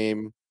about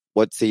him?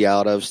 What's he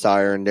out of,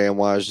 sire and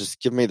dam-wise?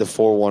 Just give me the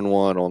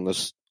 411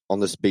 on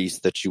this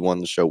beast that you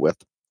won the show with.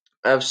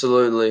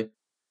 Absolutely.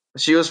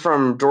 She was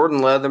from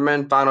Jordan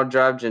Leatherman, Final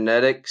Drive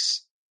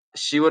Genetics.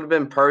 She would have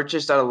been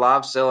purchased at a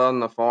live sale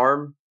on the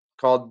farm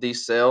called The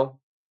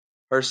Sale.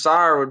 Her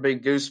sire would be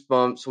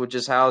Goosebumps, which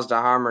is housed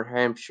at Heimer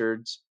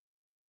Hampshires.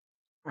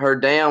 Her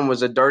dam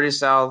was a Dirty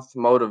South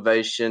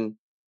Motivation.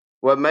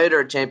 What made her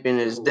a champion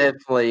is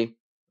definitely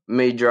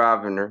me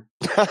driving her.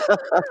 I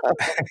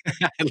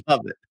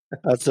love it.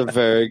 That's a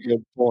very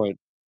good point.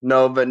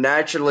 No, but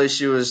naturally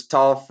she was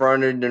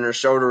tall-fronted and her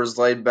shoulder was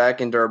laid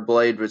back into her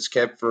blade, which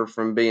kept her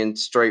from being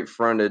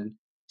straight-fronted.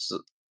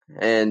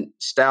 And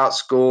stout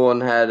school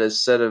and had a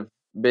set of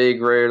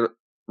big rear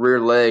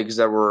legs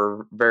that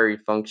were very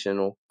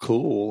functional.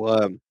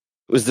 Cool.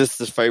 Was this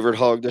the favorite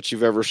hog that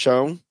you've ever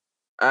shown?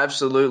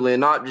 Absolutely,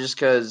 not just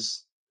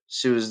because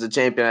she was the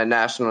champion at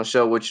national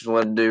show, which she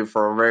wanted to do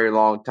for a very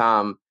long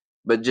time,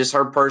 but just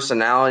her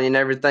personality and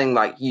everything.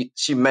 Like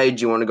she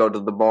made you want to go to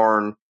the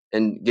barn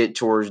and get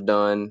chores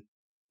done.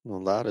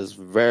 Well, that is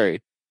very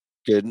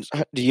good.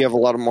 Do you have a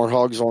lot of more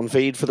hogs on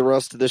feed for the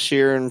rest of this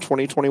year in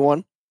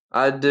 2021?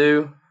 I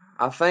do.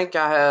 I think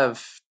I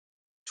have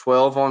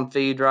 12 on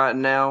feed right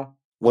now.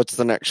 What's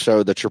the next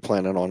show that you're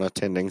planning on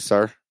attending,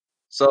 sir?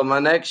 So my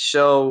next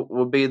show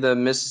will be the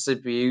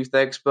Mississippi Youth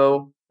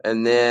Expo,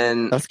 and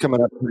then That's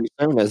coming up pretty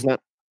soon, isn't it?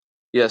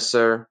 Yes,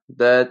 sir.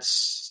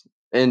 That's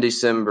in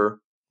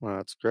December. Well,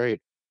 that's great.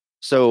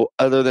 So,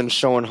 other than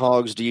showing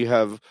hogs,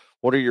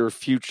 what are your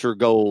future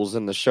goals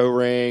in the show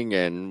ring?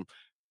 And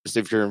just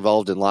if you're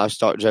involved in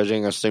livestock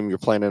judging, I assume you're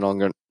planning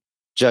on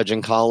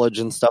judging college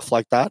and stuff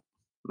like that?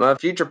 My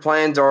future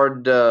plans are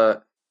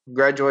to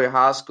graduate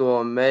high school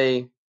in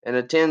May and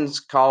attend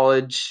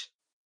college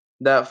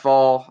that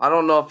fall. I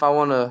don't know if I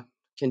want to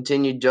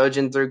continue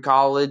judging through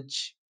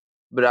college,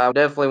 but I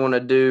definitely want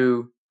to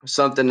do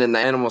something in the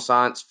animal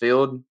science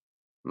field.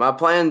 My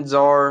plans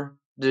are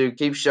to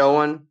keep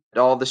showing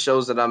all the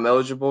shows that I'm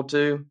eligible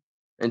to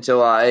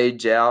until I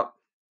age out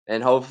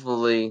and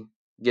hopefully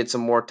get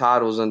some more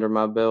titles under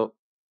my belt.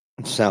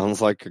 Sounds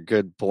like a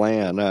good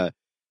plan.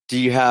 Do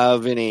you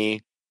have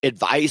any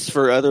advice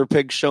for other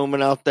pig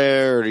showmen out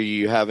there? Or do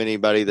you have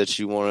anybody that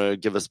you want to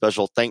give a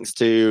special thanks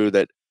to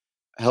that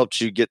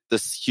helped you get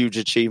this huge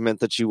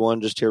achievement that you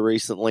won just here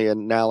recently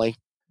in Nally?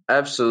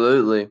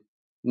 Absolutely.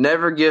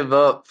 Never give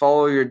up.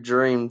 Follow your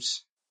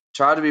dreams.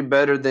 Try to be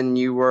better than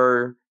you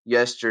were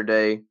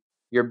yesterday.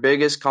 Your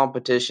biggest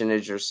competition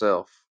is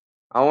yourself.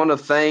 I want to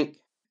thank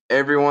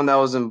everyone that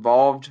was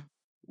involved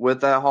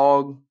with that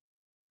hog.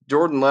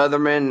 Jordan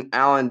Leatherman,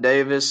 Alan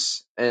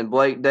Davis, and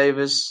Blake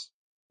Davis.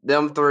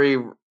 Them three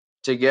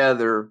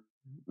together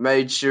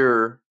made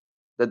sure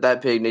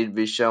that pig needed to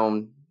be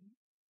shown.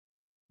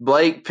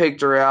 Blake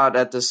picked her out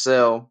at the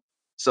sale,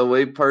 so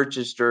we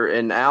purchased her.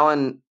 And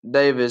Alan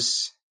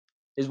Davis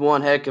is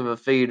one heck of a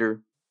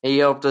feeder. He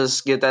helped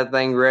us get that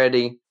thing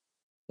ready.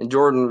 And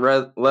Jordan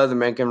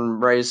Leatherman can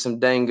raise some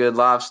dang good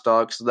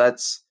livestock, so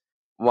that's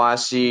why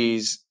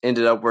she's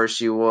ended up where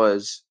she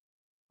was.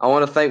 I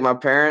want to thank my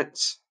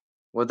parents.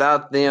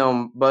 Without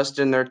them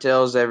busting their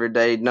tails every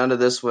day, none of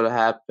this would have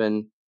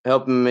happened,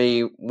 helping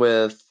me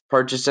with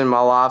purchasing my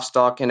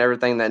livestock and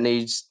everything that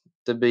needs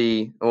to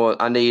be, well,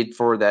 I need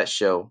for that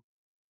show.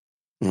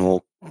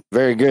 Well,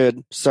 very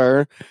good,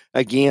 sir.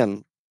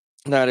 Again,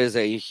 that is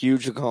a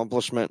huge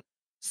accomplishment.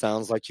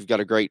 Sounds like you've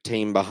got a great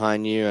team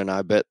behind you, and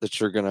I bet that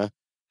you're going to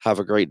have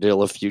a great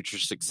deal of future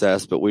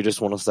success. But we just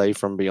want to say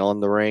from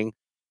beyond the ring,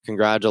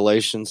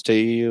 congratulations to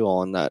you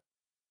on that,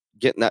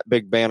 getting that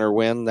big banner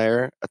win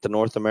there at the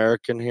North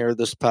American here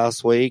this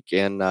past week.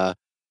 And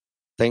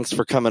thanks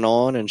for coming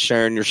on and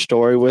sharing your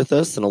story with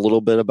us and a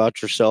little bit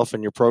about yourself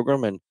and your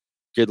program. And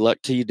good luck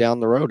to you down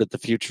the road at the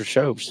future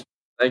shows.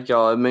 Thank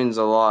y'all. It means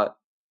a lot.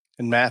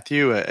 And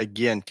Matthew,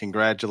 again,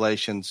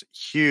 congratulations.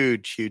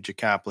 Huge, huge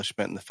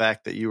accomplishment. And the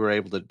fact that you were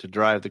able to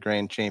drive the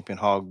grand champion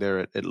hog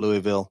there at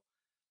Louisville,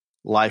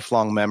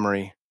 lifelong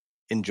memory.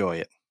 Enjoy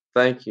it.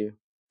 Thank you.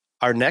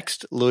 Our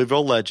next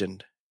Louisville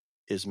legend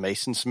is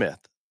Mason Smith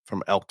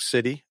from Elk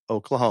City,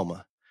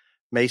 Oklahoma.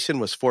 Mason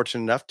was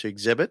fortunate enough to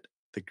exhibit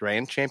the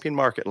Grand Champion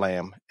Market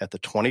Lamb at the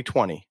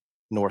 2020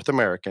 North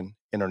American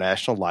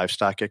International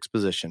Livestock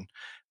Exposition.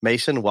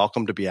 Mason,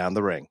 welcome to Beyond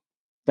the Ring.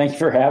 Thank you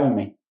for having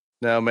me.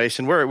 No,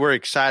 Mason, we're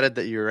excited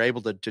that you're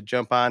able to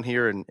jump on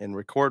here and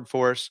record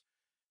for us.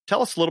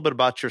 Tell us a little bit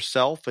about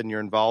yourself and your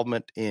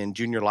involvement in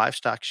junior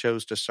livestock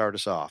shows to start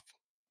us off.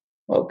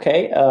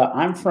 Okay,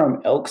 I'm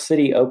from Elk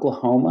City,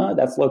 Oklahoma.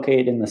 That's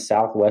located in the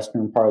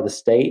southwestern part of the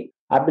state.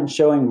 I've been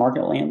showing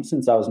market lambs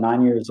since I was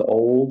 9 years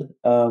old.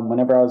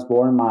 Whenever I was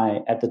born,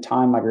 at the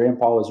time, my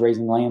grandpa was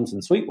raising lambs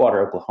in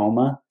Sweetwater,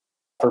 Oklahoma,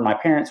 for my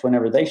parents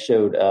whenever they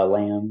showed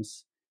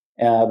lambs.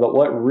 But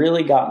what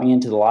really got me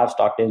into the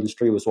livestock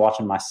industry was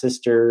watching my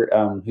sister,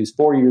 who's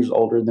 4 years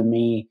older than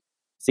me,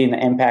 seeing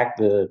the impact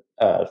the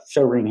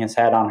show ring has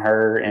had on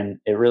her, and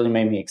it really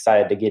made me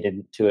excited to get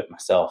into it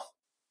myself.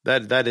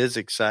 That is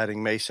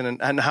exciting, Mason.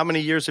 And how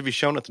many years have you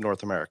shown at the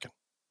North American?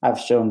 I've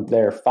shown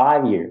there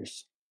 5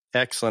 years.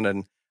 Excellent.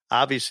 And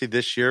obviously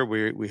this year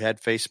we had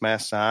face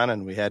masks on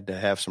and we had to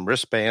have some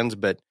wristbands.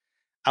 But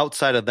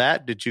outside of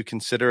that, did you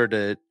consider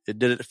did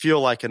it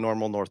feel like a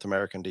normal North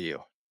American to you?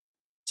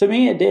 To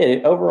me, it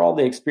did. Overall,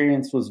 the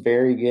experience was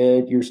very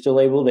good. You're still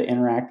able to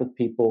interact with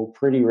people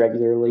pretty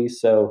regularly.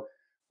 So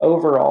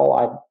overall,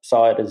 I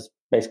saw it as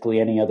basically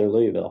any other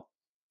Louisville.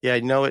 Yeah,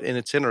 I know it. And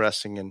it's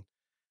interesting. And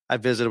I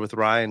visited with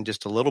Ryan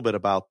just a little bit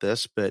about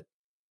this, but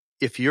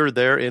if you're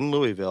there in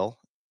Louisville,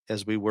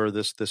 as we were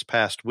this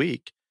past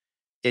week,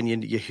 and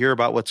you hear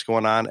about what's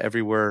going on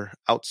everywhere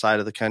outside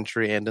of the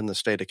country and in the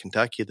state of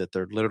Kentucky, that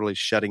they're literally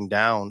shutting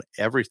down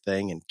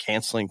everything and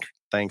canceling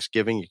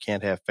Thanksgiving. You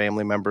can't have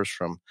family members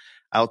from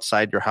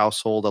outside your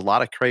household, a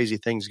lot of crazy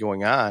things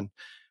going on.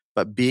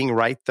 But being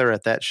right there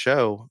at that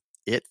show,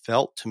 it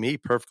felt to me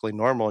perfectly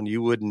normal, and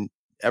you wouldn't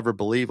ever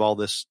believe all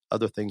this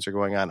other things are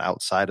going on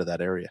outside of that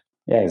area.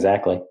 Yeah,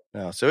 exactly.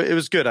 No, so it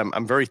was good.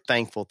 I'm very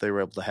thankful they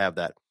were able to have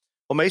that.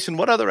 Well, Mason,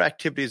 what other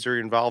activities are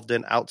you involved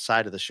in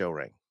outside of the show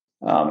ring?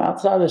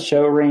 Outside of the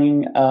show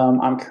ring,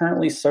 I'm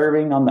currently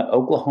serving on the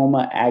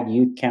Oklahoma Ag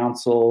Youth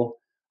Council.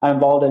 I'm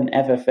involved in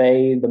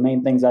FFA. The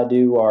main things I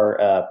do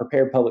are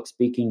prepare public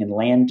speaking and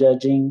land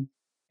judging.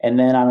 And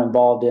then I'm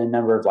involved in a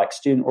number of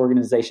student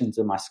organizations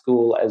in my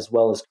school, as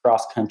well as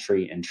cross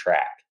country and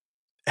track.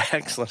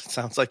 Excellent. It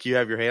sounds like you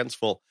have your hands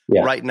full.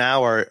 Yeah. Right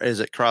now, or is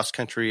it cross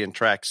country and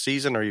track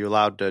season? Are you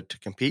allowed to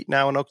compete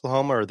now in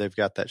Oklahoma, or they've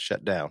got that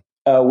shut down?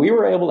 We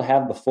were able to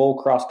have the full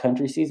cross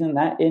country season.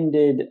 That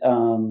ended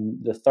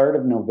the 3rd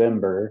of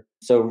November.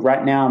 So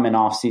right now I'm in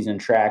off season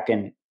track,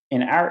 and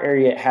in our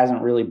area, it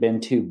hasn't really been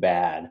too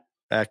bad.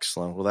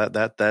 Excellent. Well,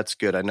 that's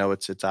good. I know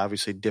it's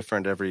obviously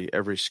different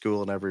every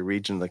school and every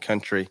region of the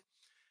country.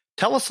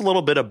 Tell us a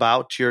little bit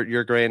about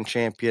your Grand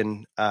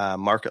Champion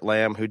Market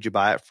Lamb. Who'd you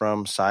buy it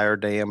from? Sire,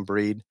 dam,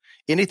 breed?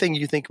 Anything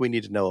you think we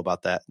need to know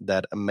about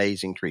that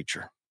amazing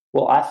creature?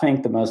 Well, I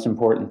think the most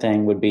important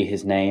thing would be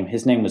his name.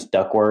 His name was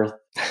Duckworth.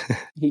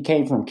 He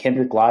came from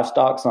Kendrick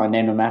Livestock, so I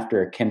named him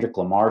after a Kendrick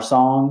Lamar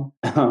song.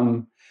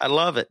 I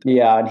love it.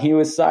 Yeah, and he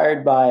was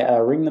sired by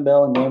Ring the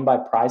Bell and named by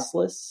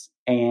Priceless.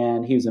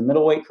 and he was a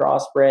middleweight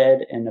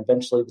crossbred and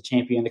eventually the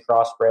champion of the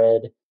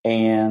crossbred.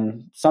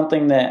 And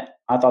something that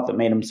I thought that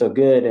made him so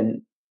good,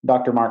 and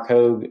Dr. Mark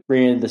Hogue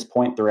created this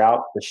point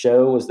throughout the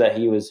show, was that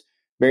he was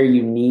very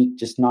unique,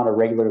 just not a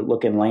regular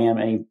looking lamb,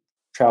 and he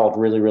traveled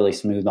really, really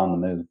smooth on the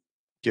move.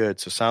 Good.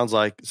 So sounds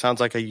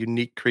like a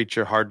unique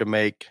creature, hard to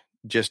make,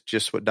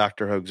 just what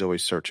Dr. Hogue's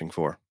always searching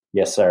for.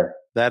 Yes, sir.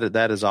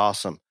 That is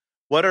awesome.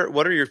 What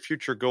are your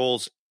future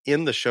goals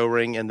in the show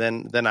ring and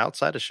then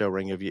outside of show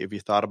ring? Have you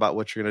thought about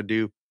what you're going to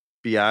do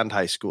beyond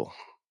high school?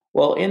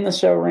 Well, in the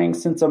show ring,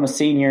 since I'm a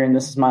senior and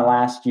this is my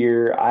last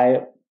year,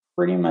 I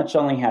pretty much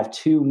only have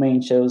two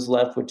main shows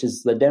left, which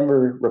is the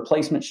Denver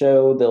replacement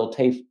show. They'll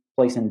take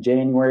place in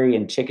January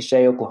in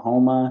Chickasha,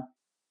 Oklahoma.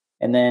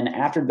 And then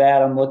after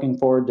that, I'm looking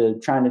forward to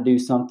trying to do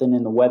something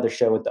in the weather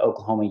show at the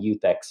Oklahoma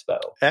Youth Expo.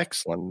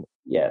 Excellent.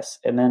 Yes.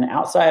 And then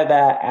outside of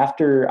that,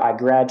 after I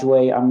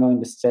graduate, I'm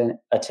going to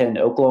attend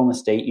Oklahoma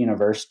State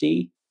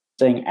University,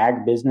 studying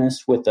ag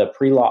business with a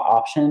pre-law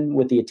option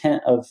with the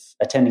intent of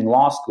attending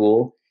law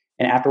school.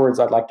 And afterwards,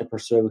 I'd like to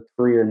pursue a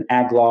career in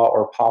ag law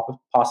or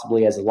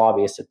possibly as a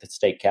lobbyist at the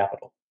state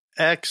capitol.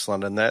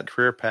 Excellent. And that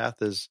career path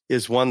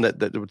is one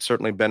that would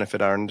certainly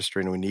benefit our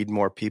industry. And we need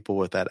more people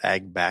with that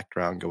ag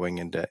background going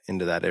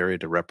into that area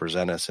to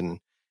represent us. And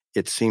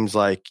it seems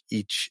like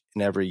each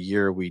and every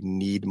year we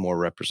need more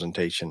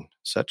representation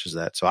such as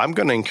that. So I'm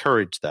going to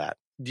encourage that.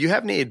 Do you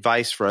have any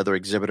advice for other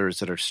exhibitors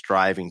that are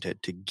striving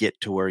to get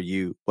to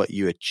what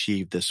you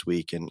achieved this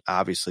week? And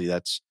obviously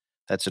that's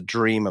a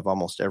dream of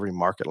almost every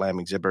market lamb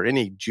exhibitor,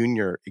 any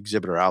junior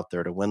exhibitor out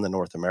there, to win the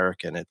North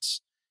American.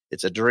 It's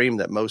a dream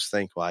that most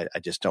think, well, I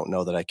just don't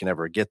know that I can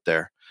ever get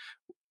there.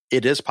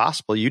 It is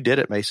possible. You did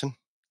it, Mason.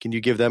 Can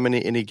you give them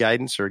any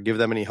guidance or give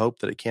them any hope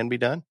that it can be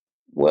done?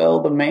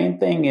 Well, the main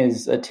thing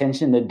is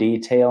attention to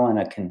detail and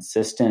a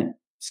consistent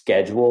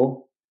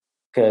schedule,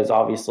 because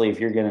obviously if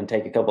you're going to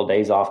take a couple of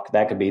days off,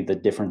 that could be the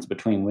difference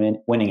between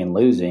winning and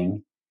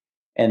losing.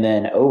 And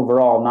then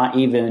overall, not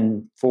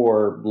even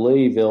for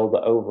Louisville,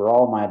 but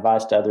overall, my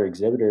advice to other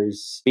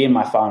exhibitors being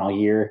my final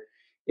year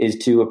is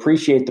to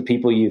appreciate the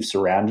people you've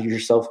surrounded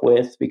yourself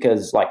with,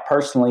 because like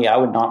personally, I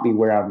would not be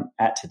where I'm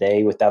at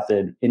today without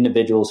the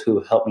individuals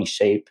who helped me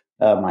shape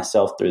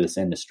myself through this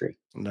industry.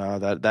 No,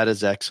 that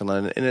is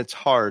excellent. And it's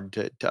hard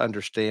to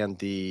understand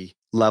the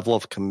level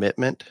of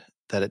commitment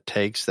that it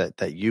takes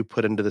that you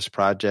put into this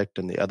project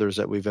and the others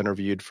that we've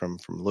interviewed from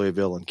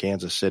Louisville and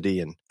Kansas City.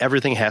 And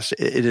everything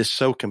it is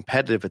so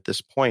competitive at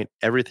this point.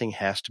 Everything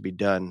has to be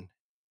done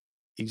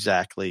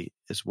exactly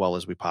as well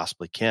as we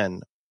possibly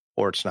can,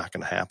 or it's not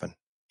going to happen.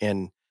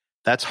 And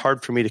that's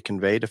hard for me to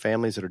convey to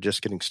families that are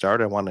just getting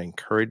started. I want to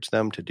encourage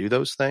them to do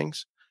those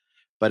things,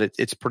 but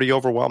it's pretty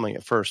overwhelming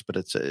at first. But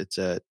it's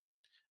a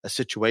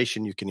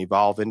situation you can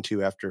evolve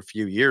into after a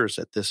few years,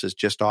 that this is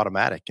just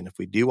automatic. And if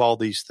we do all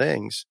these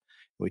things,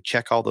 we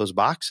check all those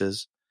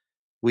boxes,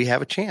 we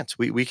have a chance.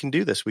 We can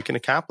do this. We can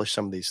accomplish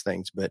some of these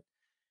things. But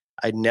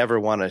I never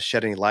want to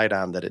shed any light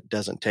on that it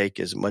doesn't take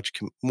as much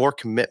more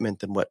commitment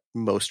than what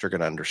most are going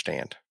to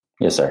understand.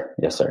 Yes, sir.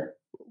 Yes, sir.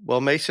 Well,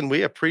 Mason,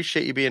 we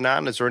appreciate you being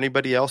on. Is there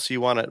anybody else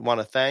you want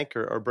to thank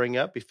or bring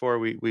up before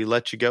we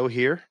let you go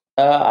here?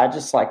 I'd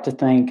just like to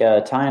thank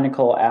Ty and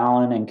Nicole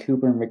Allen and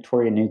Cooper and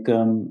Victoria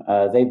Newcomb.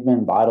 They've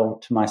been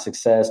vital to my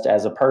success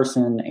as a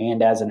person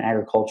and as an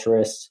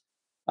agriculturist,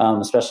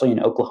 especially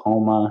in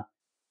Oklahoma,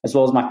 as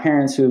well as my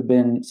parents, who have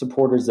been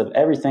supporters of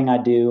everything I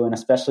do, and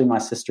especially my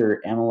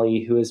sister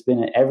Emily, who has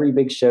been at every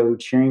big show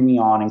cheering me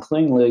on,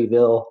 including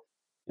Louisville,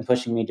 and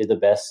pushing me to the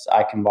best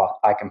I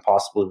can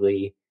possibly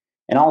be.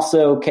 And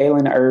also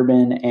Kaylin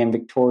Urban and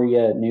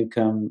Victoria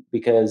Newcomb,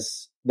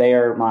 because they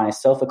are my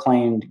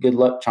self-acclaimed good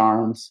luck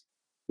charms,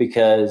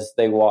 because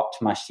they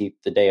walked my sheep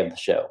the day of the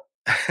show.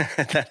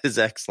 That is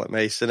excellent,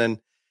 Mason. And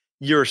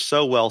you're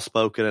so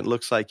well-spoken. It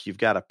looks like you've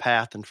got a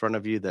path in front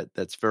of you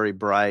that's very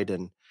bright,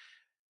 and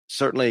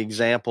certainly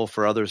example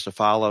for others to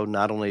follow,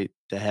 not only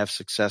to have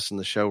success in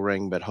the show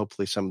ring, but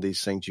hopefully some of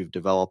these things you've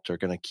developed are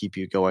going to keep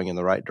you going in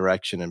the right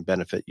direction and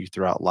benefit you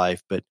throughout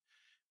life. But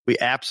we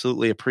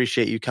absolutely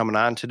appreciate you coming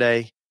on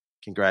today.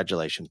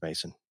 Congratulations,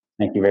 Mason.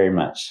 Thank you very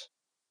much.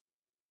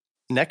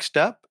 Next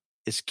up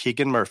is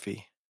Keegan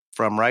Murphy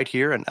from right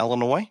here in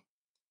Illinois.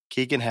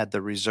 Keegan had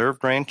the Reserve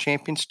Grand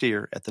Champion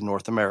steer at the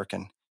North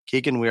American.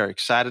 Keegan, we are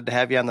excited to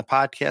have you on the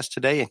podcast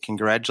today, and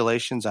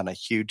congratulations on a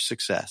huge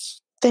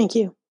success. Thank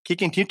you.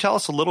 Keegan, can you tell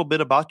us a little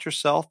bit about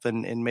yourself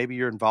and maybe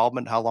your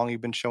involvement, how long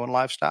you've been showing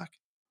livestock?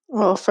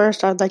 Well,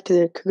 first, I'd like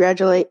to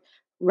congratulate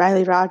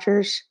Riley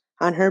Rogers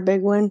on her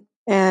big win.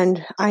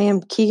 And I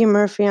am Keegan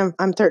Murphy.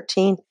 I'm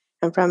 13.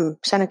 I'm from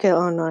Seneca,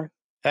 Illinois.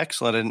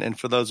 Excellent. And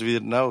for those of you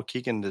that know,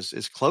 Keegan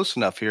is close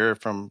enough here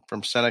from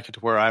Seneca to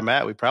where I'm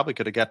at. We probably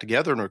could have got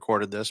together and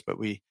recorded this, but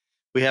we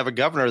have a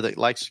governor that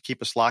likes to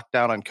keep us locked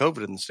down on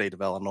COVID in the state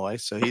of Illinois.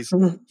 So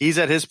he's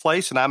at his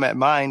place and I'm at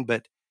mine.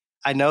 But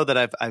I know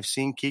that I've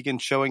seen Keegan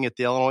showing at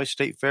the Illinois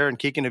State Fair. And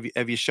Keegan,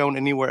 have you shown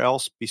anywhere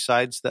else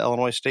besides the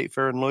Illinois State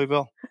Fair in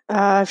Louisville?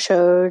 I've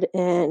showed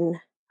in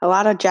a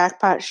lot of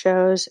jackpot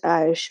shows.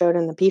 I showed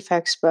in the Beef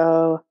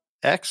Expo.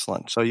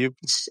 Excellent. So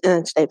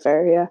And State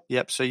Fair, yeah.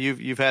 Yep. So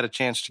you've had a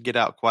chance to get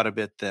out quite a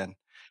bit then.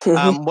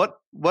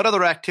 What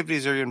other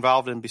activities are you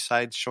involved in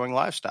besides showing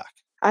livestock?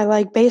 I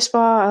like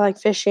baseball, I like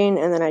fishing,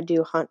 and then I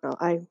do hunt.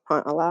 I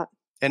hunt a lot.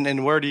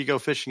 And where do you go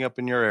fishing up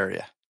in your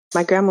area?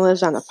 My grandma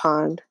lives on a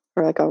pond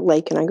or like a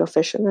lake, and I go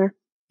fishing there.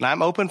 And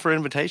I'm open for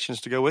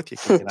invitations to go with you,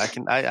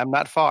 Keegan. I'm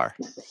not far.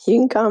 You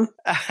can come.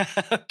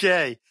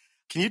 Okay.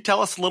 Can you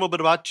tell us a little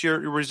bit about your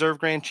reserve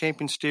grand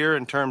champion steer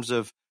in terms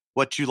of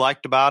what you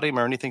liked about him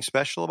or anything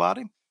special about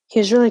him? He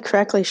was really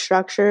correctly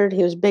structured.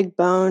 He was big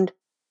boned.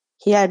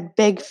 He had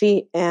big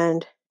feet,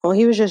 and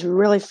he was just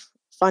really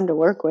fun to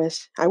work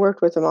with. I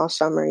worked with him all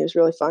summer. He was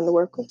really fun to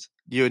work with.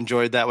 You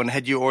enjoyed that one.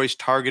 Had you always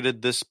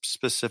targeted this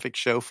specific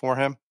show for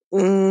him?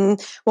 Well,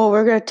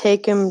 we're going to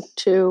take him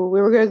we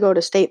were going to go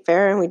to State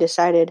Fair, and we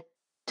decided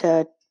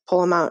to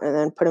pull him out and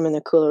then put him in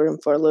the cooler room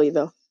for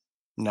Louisville.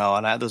 No,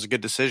 and that was a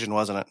good decision,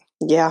 wasn't it?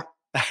 Yeah.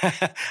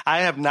 I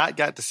have not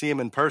got to see him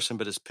in person,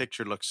 but his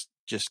picture looks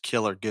just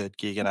killer good,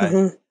 Keegan.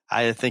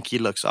 I think he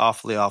looks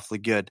awfully, awfully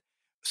good.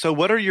 So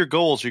what are your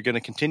goals? You're going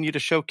to continue to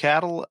show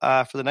cattle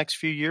for the next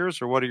few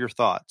years, or what are your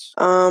thoughts?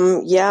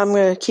 Yeah, I'm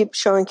going to keep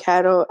showing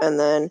cattle, and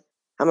then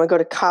I'm going to go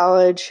to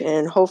college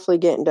and hopefully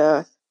get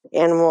into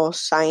animal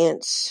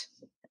science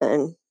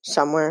and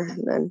somewhere.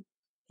 And then,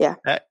 yeah.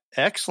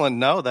 Excellent.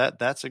 No,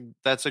 that's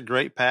a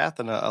great path,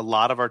 and a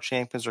lot of our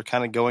champions are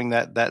kind of going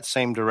that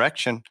same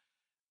direction.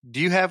 Do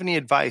you have any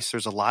advice?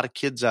 There's a lot of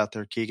kids out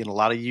there, Keegan, a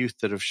lot of youth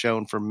that have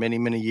shown for many,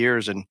 many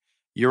years, and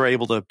you're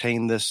able to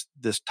obtain this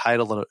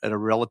title at a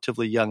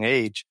relatively young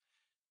age.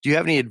 Do you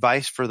have any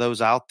advice for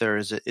those out there?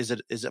 Is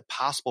it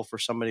possible for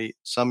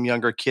some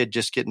younger kid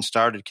just getting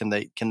started? Can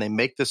they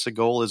make this a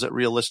goal? Is it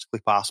realistically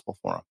possible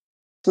for them?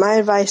 My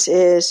advice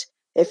is,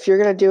 if you're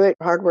going to do it,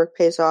 hard work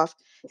pays off,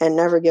 and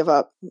never give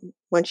up.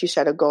 Once you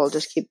set a goal,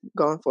 just keep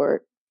going for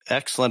it.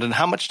 Excellent. And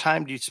how much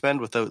time do you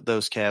spend with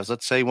those calves?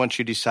 Let's say once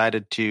you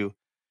decided to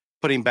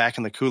put him back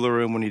in the cooler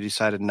room, when you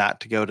decided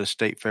not to go to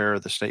State Fair or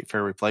the State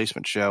Fair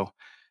replacement show,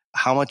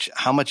 how much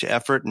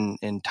effort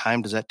and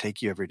time does that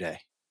take you every day?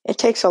 It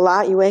takes a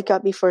lot. You wake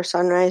up before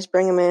sunrise,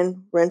 bring them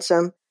in, rinse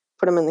them,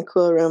 put them in the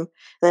cooler room.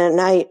 And then at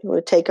night,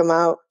 we'll take them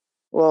out,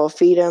 we'll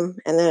feed them,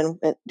 and then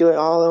do it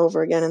all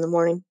over again in the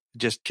morning.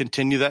 Just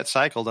continue that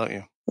cycle, don't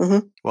you?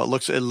 Mm-hmm. Well,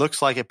 it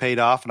looks like it paid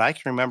off. And I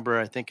can remember,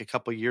 I think a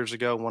couple of years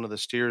ago, one of the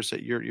steers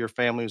that your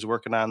family was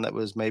working on that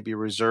was maybe a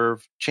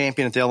reserve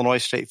champion at the Illinois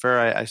State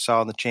Fair, I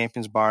saw in the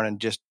Champions Barn, and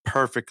just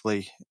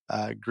perfectly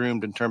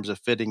groomed in terms of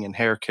fitting and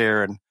hair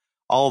care and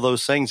all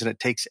those things. And it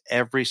takes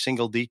every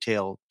single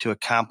detail to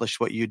accomplish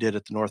what you did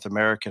at the North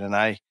American. And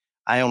I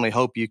only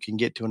hope you can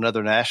get to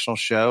another national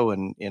show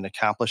and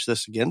accomplish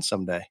this again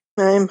someday.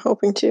 I'm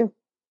hoping to.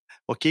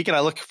 Well, Keegan,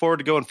 I look forward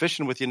to going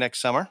fishing with you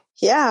next summer.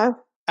 Yeah.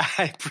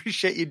 I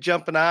appreciate you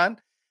jumping on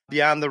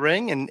Beyond the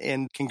Ring,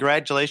 and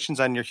congratulations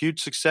on your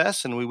huge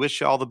success. And we wish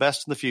you all the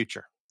best in the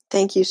future.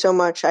 Thank you so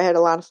much. I had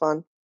a lot of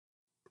fun.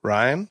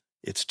 Ryan,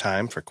 it's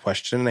time for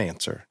question and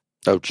answer.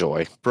 Oh,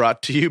 joy.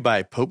 Brought to you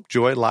by Pope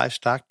Joy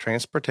Livestock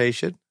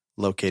Transportation,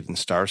 located in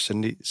Star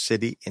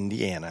City,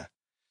 Indiana.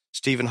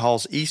 Stephen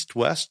Hall's east,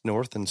 west,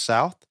 north, and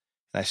south.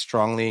 And I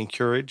strongly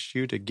encourage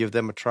you to give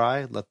them a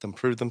try. Let them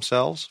prove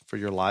themselves for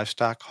your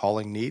livestock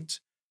hauling needs.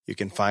 You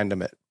can find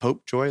them at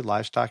Pope Joy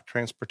Livestock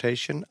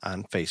Transportation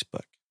on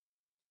Facebook.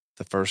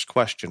 The first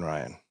question,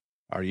 Ryan.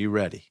 Are you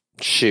ready?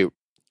 Shoot.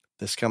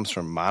 This comes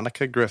from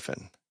Monica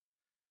Griffin.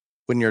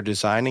 When you're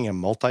designing a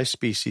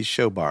multi-species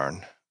show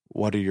barn,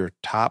 what are your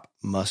top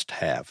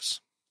must-haves?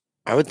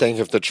 I would think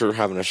if you're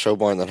having a show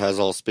barn that has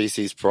all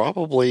species,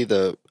 probably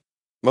the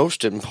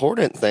most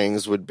important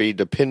things would be,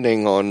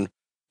 depending on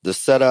the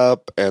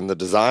setup and the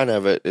design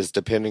of it, is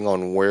depending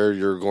on where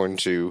you're going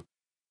to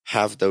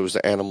have those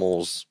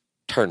animals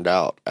turned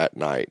out at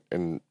night,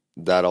 and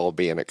that all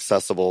being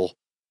accessible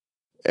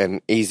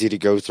and easy to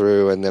go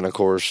through. And then, of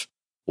course,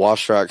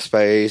 wash rack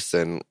space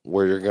and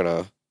where you're going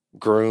to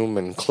groom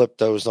and clip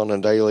those on a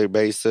daily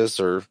basis,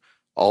 or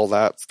all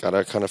that's got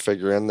to kind of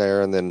figure in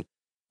there. And then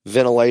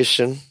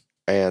ventilation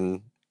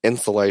and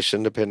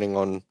insulation, depending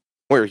on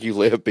where you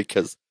live,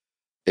 because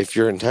if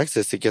you're in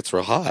Texas, it gets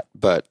real hot.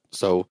 But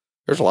so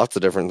there's lots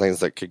of different things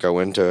that could go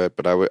into it.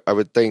 But I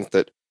would think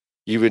that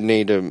you would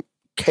need to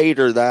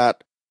cater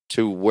that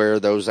to where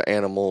those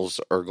animals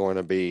are going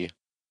to be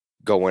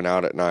going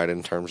out at night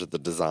in terms of the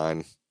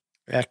design.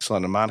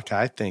 Excellent. And Monica,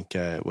 I think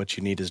what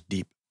you need is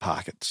deep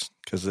pockets,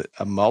 because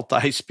a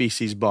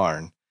multi-species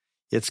barn,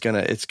 it's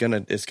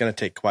gonna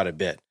take quite a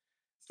bit.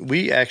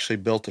 We actually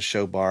built a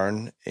show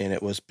barn, and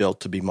it was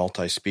built to be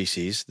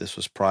multi-species. This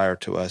was prior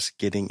to us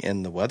getting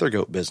in the weather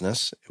goat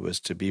business. It was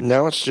to be.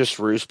 Now it's just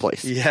Roo's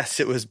place. Yes,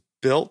 it was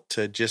built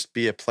to just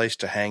be a place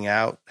to hang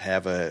out,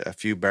 have a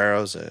few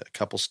barrows, a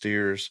couple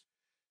steers,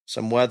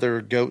 some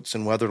weather goats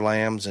and weather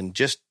lambs, and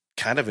just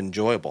kind of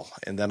enjoyable.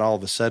 And then all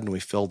of a sudden we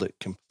filled it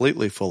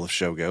completely full of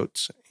show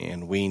goats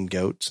and weaned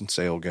goats and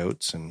sale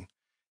goats and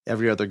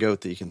every other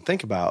goat that you can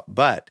think about.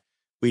 But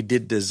we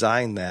did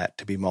design that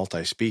to be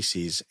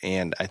multi-species.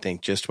 And I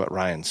think just what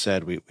Ryan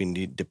said, we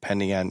need,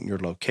 depending on your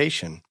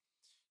location,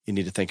 You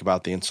need to think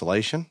about the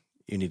insulation.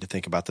 You need to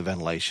think about the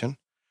ventilation.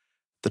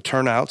 The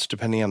turnouts,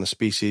 depending on the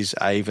species,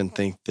 I even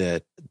think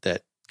that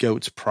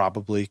goats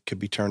probably could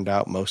be turned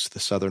out. Most of the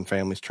southern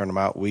families turn them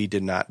out. We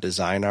did not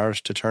design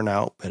ours to turn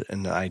out, but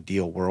in an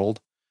ideal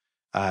world,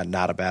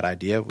 not a bad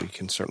idea. We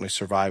can certainly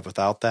survive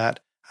without that.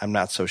 I'm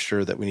not so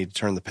sure that we need to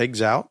turn the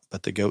pigs out,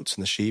 but the goats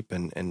and the sheep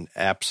and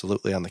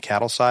absolutely on the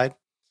cattle side.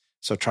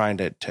 So trying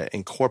to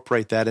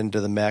incorporate that into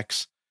the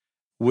mix.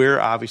 We're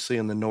obviously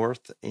in the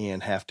north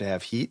and have to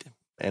have heat.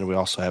 And we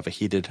also have a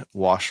heated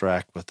wash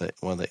rack with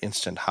one of the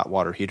instant hot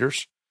water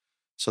heaters.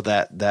 So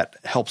that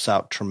helps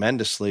out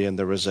tremendously. And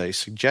there was a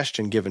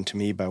suggestion given to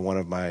me by one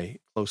of my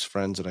close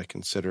friends that I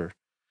consider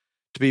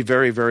to be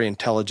very, very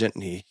intelligent.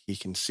 And he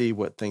can see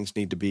what things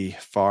need to be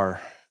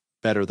far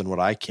better than what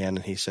I can.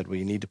 And he said, well,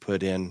 you need to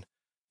put in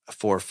a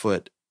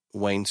 4-foot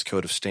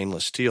wainscot of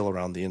stainless steel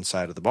around the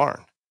inside of the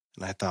barn.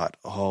 And I thought,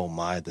 oh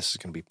my, this is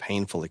going to be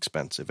painful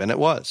expensive. And it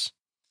was.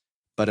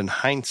 But in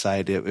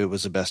hindsight, it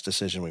was the best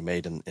decision we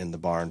made in the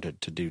barn to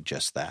do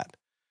just that.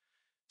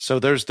 So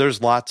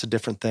there's lots of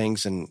different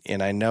things. And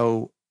I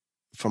know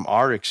from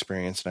our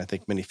experience, and I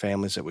think many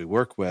families that we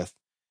work with,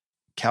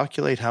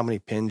 calculate how many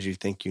pins you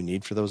think you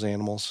need for those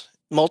animals.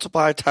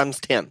 Multiply times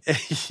 10.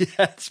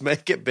 Yes,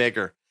 make it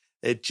bigger.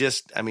 It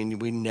just, I mean,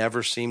 we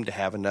never seem to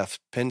have enough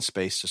pin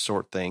space to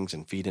sort things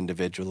and feed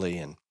individually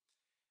and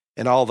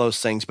all those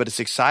things. But it's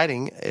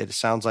exciting. It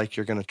sounds like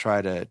you're going to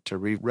try to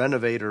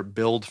renovate or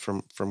build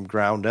from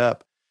ground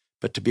up.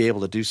 But to be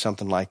able to do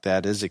something like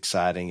that is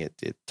exciting.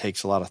 It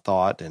takes a lot of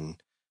thought,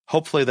 and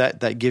hopefully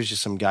that gives you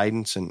some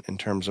guidance in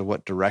terms of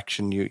what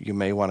direction you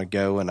may want to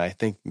go. And I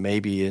think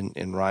maybe,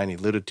 and Ryan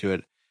alluded to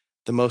it,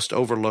 the most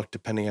overlooked,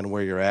 depending on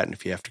where you're at, and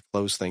if you have to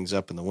close things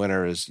up in the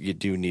winter, is you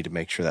do need to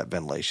make sure that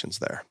ventilation's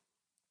there.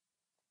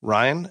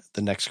 Ryan,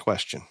 the next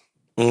question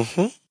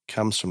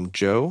comes from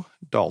Joe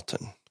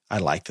Dalton. I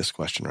like this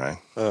question, Ryan.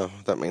 Oh,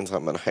 that means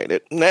I'm going to hate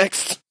it.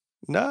 Next.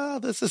 No,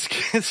 this is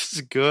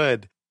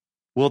good.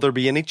 Will there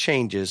be any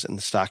changes in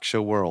the stock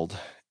show world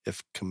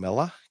if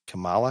Kamala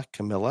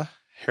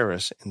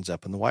Harris ends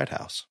up in the White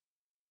House?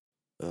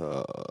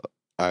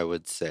 I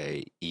would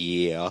say,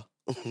 yeah.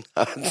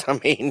 I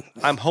mean,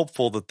 I'm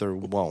hopeful that there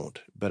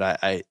won't, but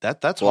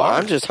that's well,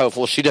 hard. I'm just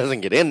hopeful she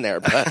doesn't get in there.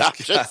 But I'm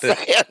just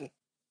saying,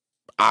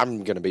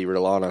 I'm going to be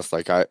real honest.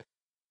 Like I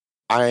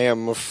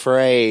am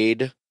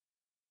afraid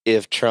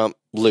if Trump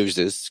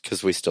loses,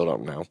 because we still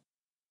don't know.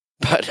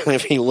 But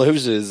if he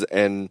loses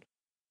and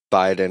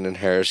Biden and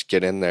Harris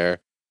get in there,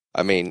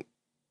 I mean,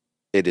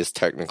 it is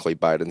technically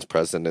Biden's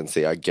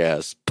presidency, I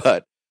guess.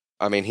 But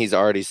I mean, he's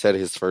already said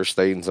his first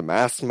thing's a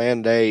mask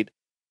mandate.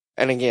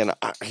 And again,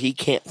 he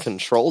can't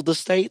control the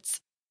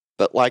states.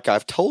 But like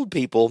I've told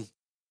people,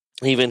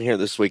 even here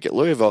this week at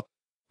Louisville,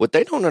 what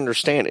they don't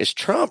understand is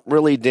Trump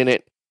really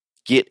didn't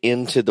get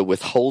into the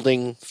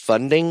withholding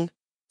funding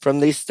from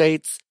these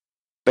states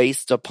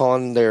based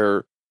upon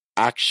their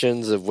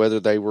actions of whether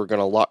they were going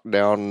to lock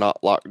down,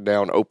 not lock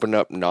down, open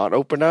up, not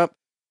open up.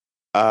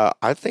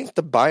 I think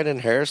the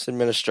Biden-Harris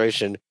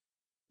administration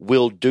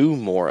will do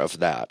more of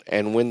that.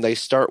 And when they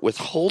start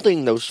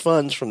withholding those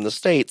funds from the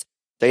states,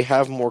 they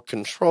have more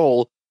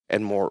control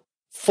and more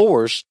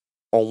force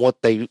on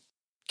what they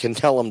can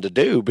tell them to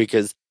do,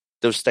 because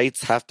those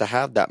states have to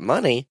have that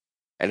money.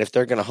 And if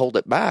they're going to hold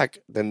it back,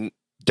 then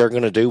they're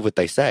going to do what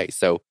they say.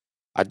 So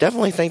I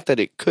definitely think that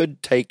it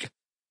could take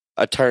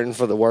a turn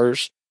for the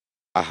worse.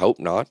 I hope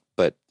not,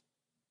 but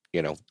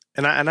you know.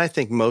 And I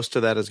think most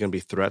of that is going to be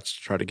threats to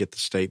try to get the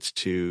states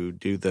to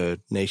do the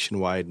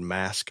nationwide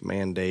mask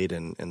mandate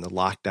and the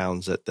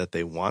lockdowns that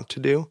they want to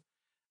do.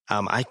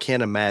 I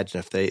can't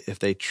imagine if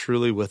they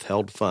truly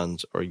withheld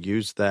funds or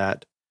used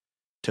that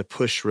to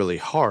push really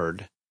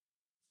hard,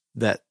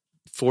 that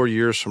 4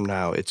 years from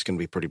now, it's going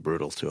to be pretty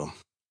brutal to them.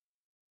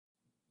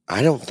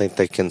 I don't think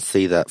they can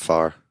see that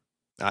far.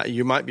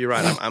 You might be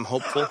right. I'm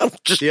hopeful.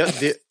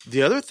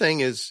 The other thing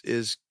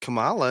is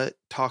Kamala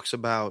talks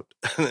about,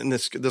 and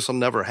this will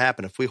never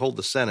happen. If we hold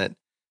the Senate,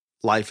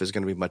 life is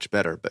going to be much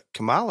better. But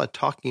Kamala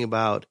talking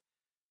about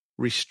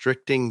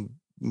restricting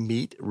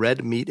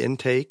red meat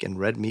intake and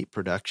red meat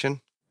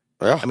production.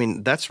 Yeah. I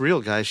mean, that's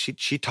real, guys.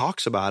 She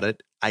talks about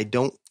it. I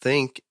don't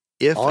think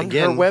her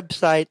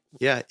website.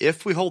 Yeah,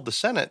 if we hold the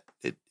Senate,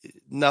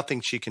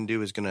 nothing she can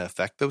do is going to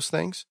affect those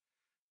things.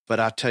 But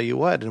I'll tell you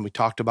what, and we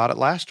talked about it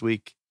last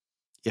week,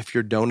 if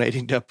you're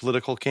donating to a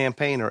political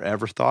campaign or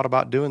ever thought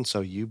about doing so,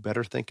 you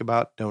better think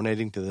about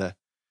donating to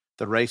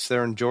the race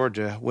there in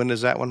Georgia. When is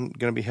that one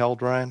going to be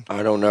held, Ryan?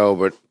 I don't know,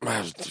 but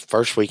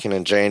first weekend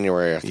in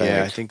January, I think.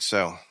 Yeah, I think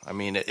so. I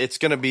mean, it's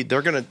going to be,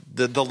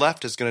 the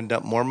left is going to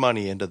dump more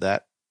money into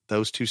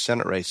those two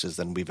Senate races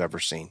than we've ever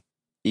seen.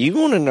 You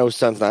want to know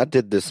something? I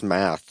did this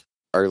math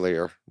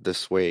earlier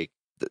this week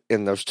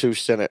in those two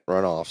Senate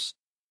runoffs.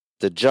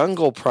 The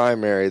jungle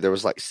primary, there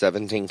was like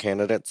 17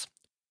 candidates.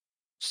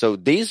 So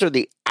these are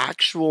the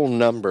actual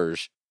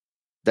numbers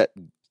that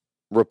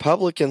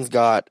Republicans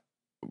got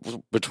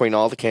between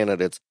all the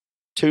candidates: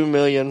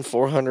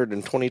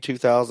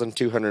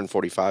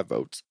 2,422,245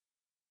 votes.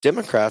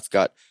 Democrats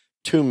got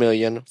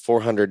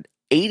 2,408,000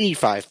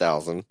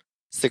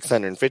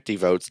 85,650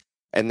 votes,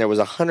 and there was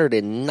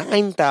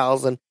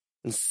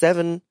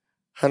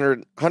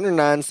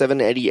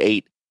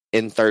 109,788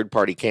 in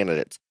third-party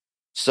candidates.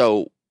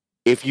 So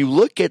if you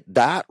look at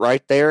that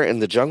right there in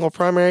the jungle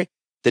primary,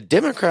 the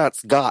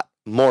Democrats got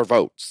more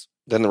votes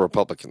than the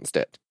Republicans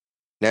did.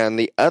 Now, in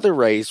the other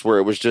race where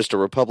it was just a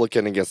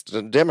Republican against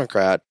a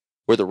Democrat,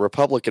 where the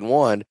Republican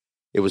won,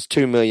 it was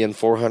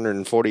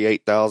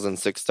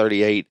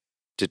 2,448,638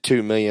 to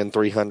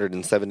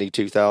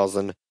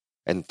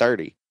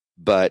 2,372,030.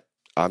 But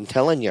I'm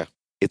telling you,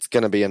 it's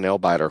going to be a nail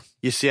biter.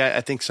 You see,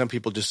 I think some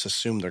people just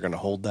assume they're going to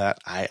hold that.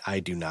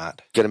 I do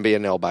not. Going to be a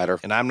nail biter.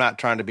 And I'm not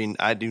trying to be,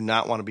 I do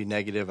not want to be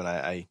negative, and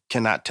I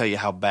cannot tell you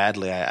how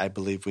badly I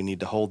believe we need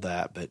to hold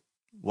that. But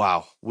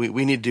wow,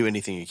 we need to do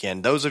anything you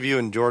can. Those of you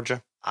in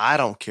Georgia, I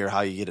don't care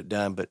how you get it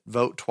done, but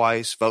vote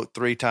twice, vote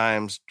 3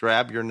 times,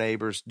 grab your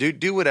neighbors,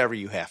 do whatever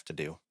you have to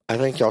do. I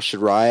think y'all should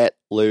riot,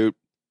 loot,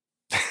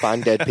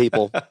 find dead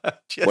people,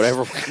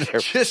 whatever.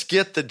 Just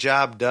get the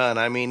job done.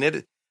 I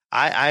mean,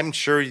 I'm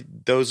sure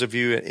those of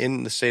you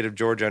in the state of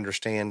Georgia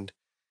understand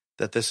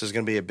that this is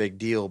going to be a big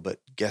deal, but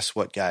guess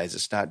what, guys?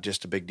 It's not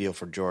just a big deal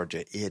for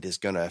Georgia. It is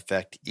going to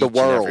affect each and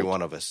every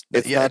one of us.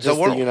 It's not just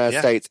the United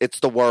States. It's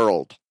the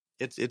world.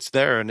 It's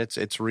there, and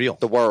it's real.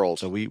 The world.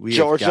 So we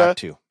Georgia have got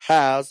to.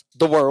 has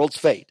the world's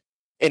fate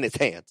in its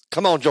hands.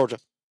 Come on, Georgia.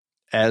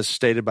 As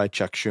stated by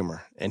Chuck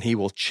Schumer, and he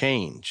will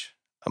change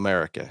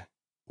America,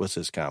 was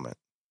his comment,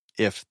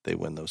 if they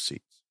win those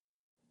seats.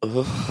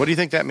 Ugh. What do you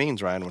think that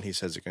means, Ryan, when he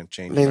says it's going to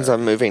change? It means America?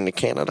 I'm moving to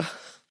Canada.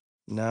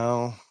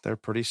 No, they're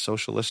pretty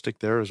socialistic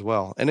there as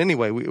well. And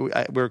anyway,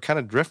 we're kind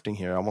of drifting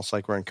here, almost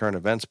like we're in current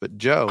events. But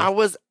Joe, I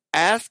was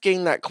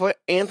asking that,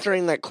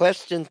 answering that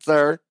question,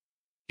 sir.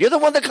 You're the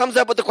one that comes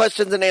up with the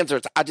questions and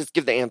answers. I just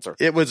give the answer.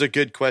 It was a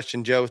good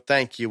question, Joe.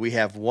 Thank you. We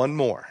have one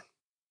more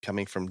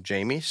coming from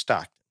Jamie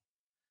Stockton.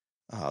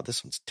 Oh,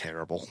 this one's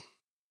terrible.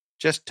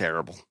 Just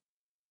terrible.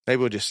 Maybe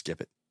we'll just skip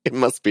it. It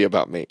must be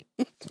about me.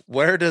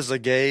 Where does a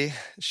gay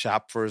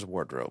shop for his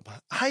wardrobe?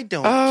 I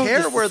don't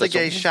care where the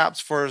gay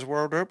shops for his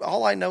wardrobe.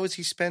 All I know is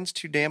he spends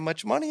too damn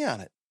much money on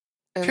it.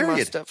 And Period.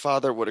 my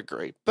stepfather would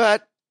agree.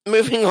 But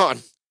moving on.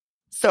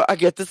 So I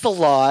get this a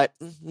lot,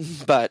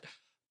 but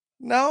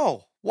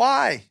no.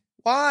 Why?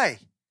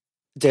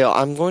 Dale,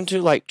 I'm going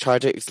to try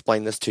to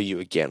explain this to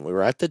you again. We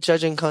were at the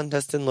judging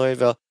contest in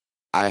Louisville.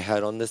 I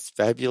had on this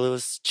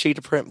fabulous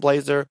cheetah print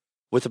blazer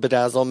with a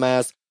bedazzle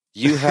mask.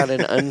 You had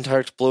an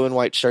untouched blue and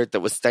white shirt that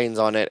was stains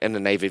on it and a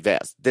navy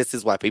vest. This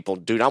is why people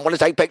do not want to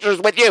take pictures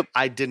with you.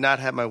 I did not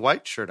have my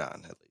white shirt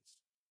on, at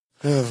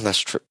least. That's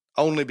true.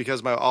 Only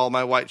because all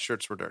my white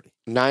shirts were dirty.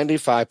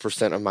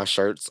 95% of my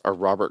shirts are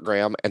Robert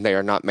Graham, and they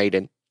are not made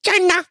in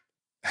China.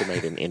 They're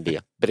made in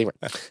India. But anyway.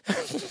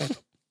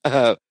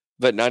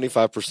 But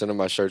 95% of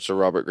my shirts are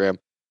Robert Graham.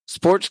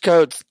 Sports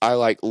coats,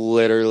 I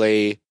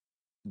literally,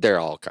 they're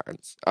all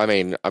kinds. I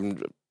mean,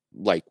 I'm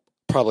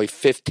probably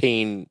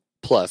 15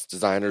 plus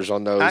designers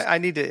on those. I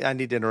need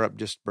to interrupt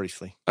just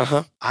briefly.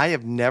 Uh-huh. I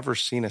have never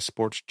seen a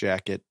sports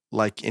jacket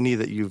like any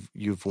that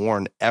you've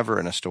worn ever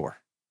in a store.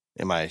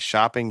 Am I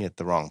shopping at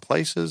the wrong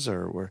places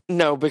or where?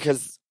 No,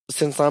 because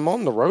since I'm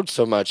on the road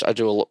so much, I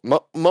do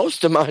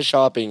most of my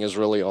shopping is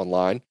really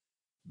online.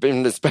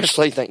 And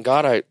especially, thank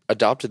God I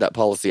adopted that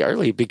policy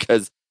early,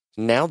 because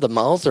now the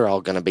malls are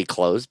all going to be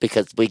closed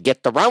because we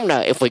get the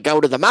Rona if we go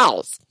to the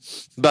malls.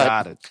 But,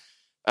 got it.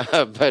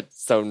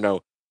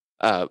 No.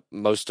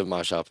 Most of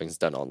my shopping's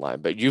done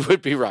online, but you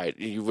would be right.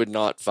 You would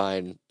not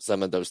find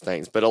some of those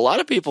things. But a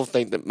lot of people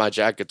think that my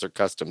jackets are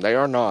custom. They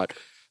are not.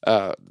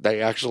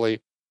 They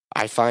actually,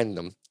 I find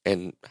them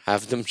and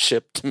have them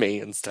shipped to me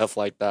and stuff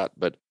like that.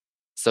 But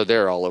so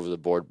they're all over the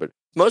board. But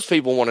most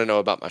people want to know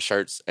about my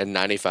shirts, and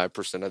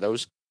 95% of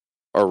those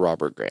are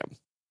Robert Graham.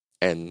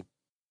 And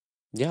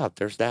yeah,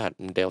 there's that.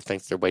 And Dale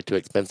thinks they're way too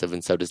expensive,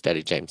 and so does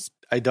Daddy James.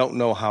 I don't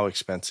know how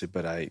expensive,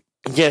 but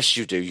Yes,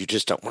 you do. You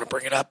just don't want to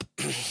bring it up.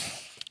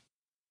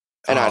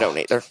 And I don't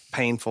either.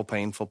 Painful.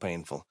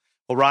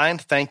 Well, Ryan,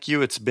 thank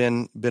you. It's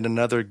been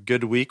another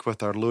good week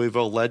with our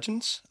Louisville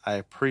legends. I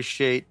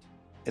appreciate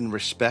and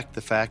respect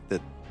the fact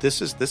that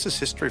this is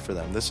history for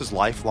them. This is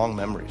lifelong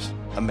memories.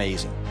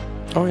 Amazing.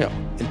 Oh, yeah.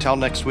 Until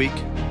next week,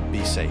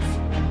 be safe.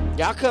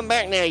 Y'all come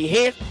back now, you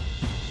hear?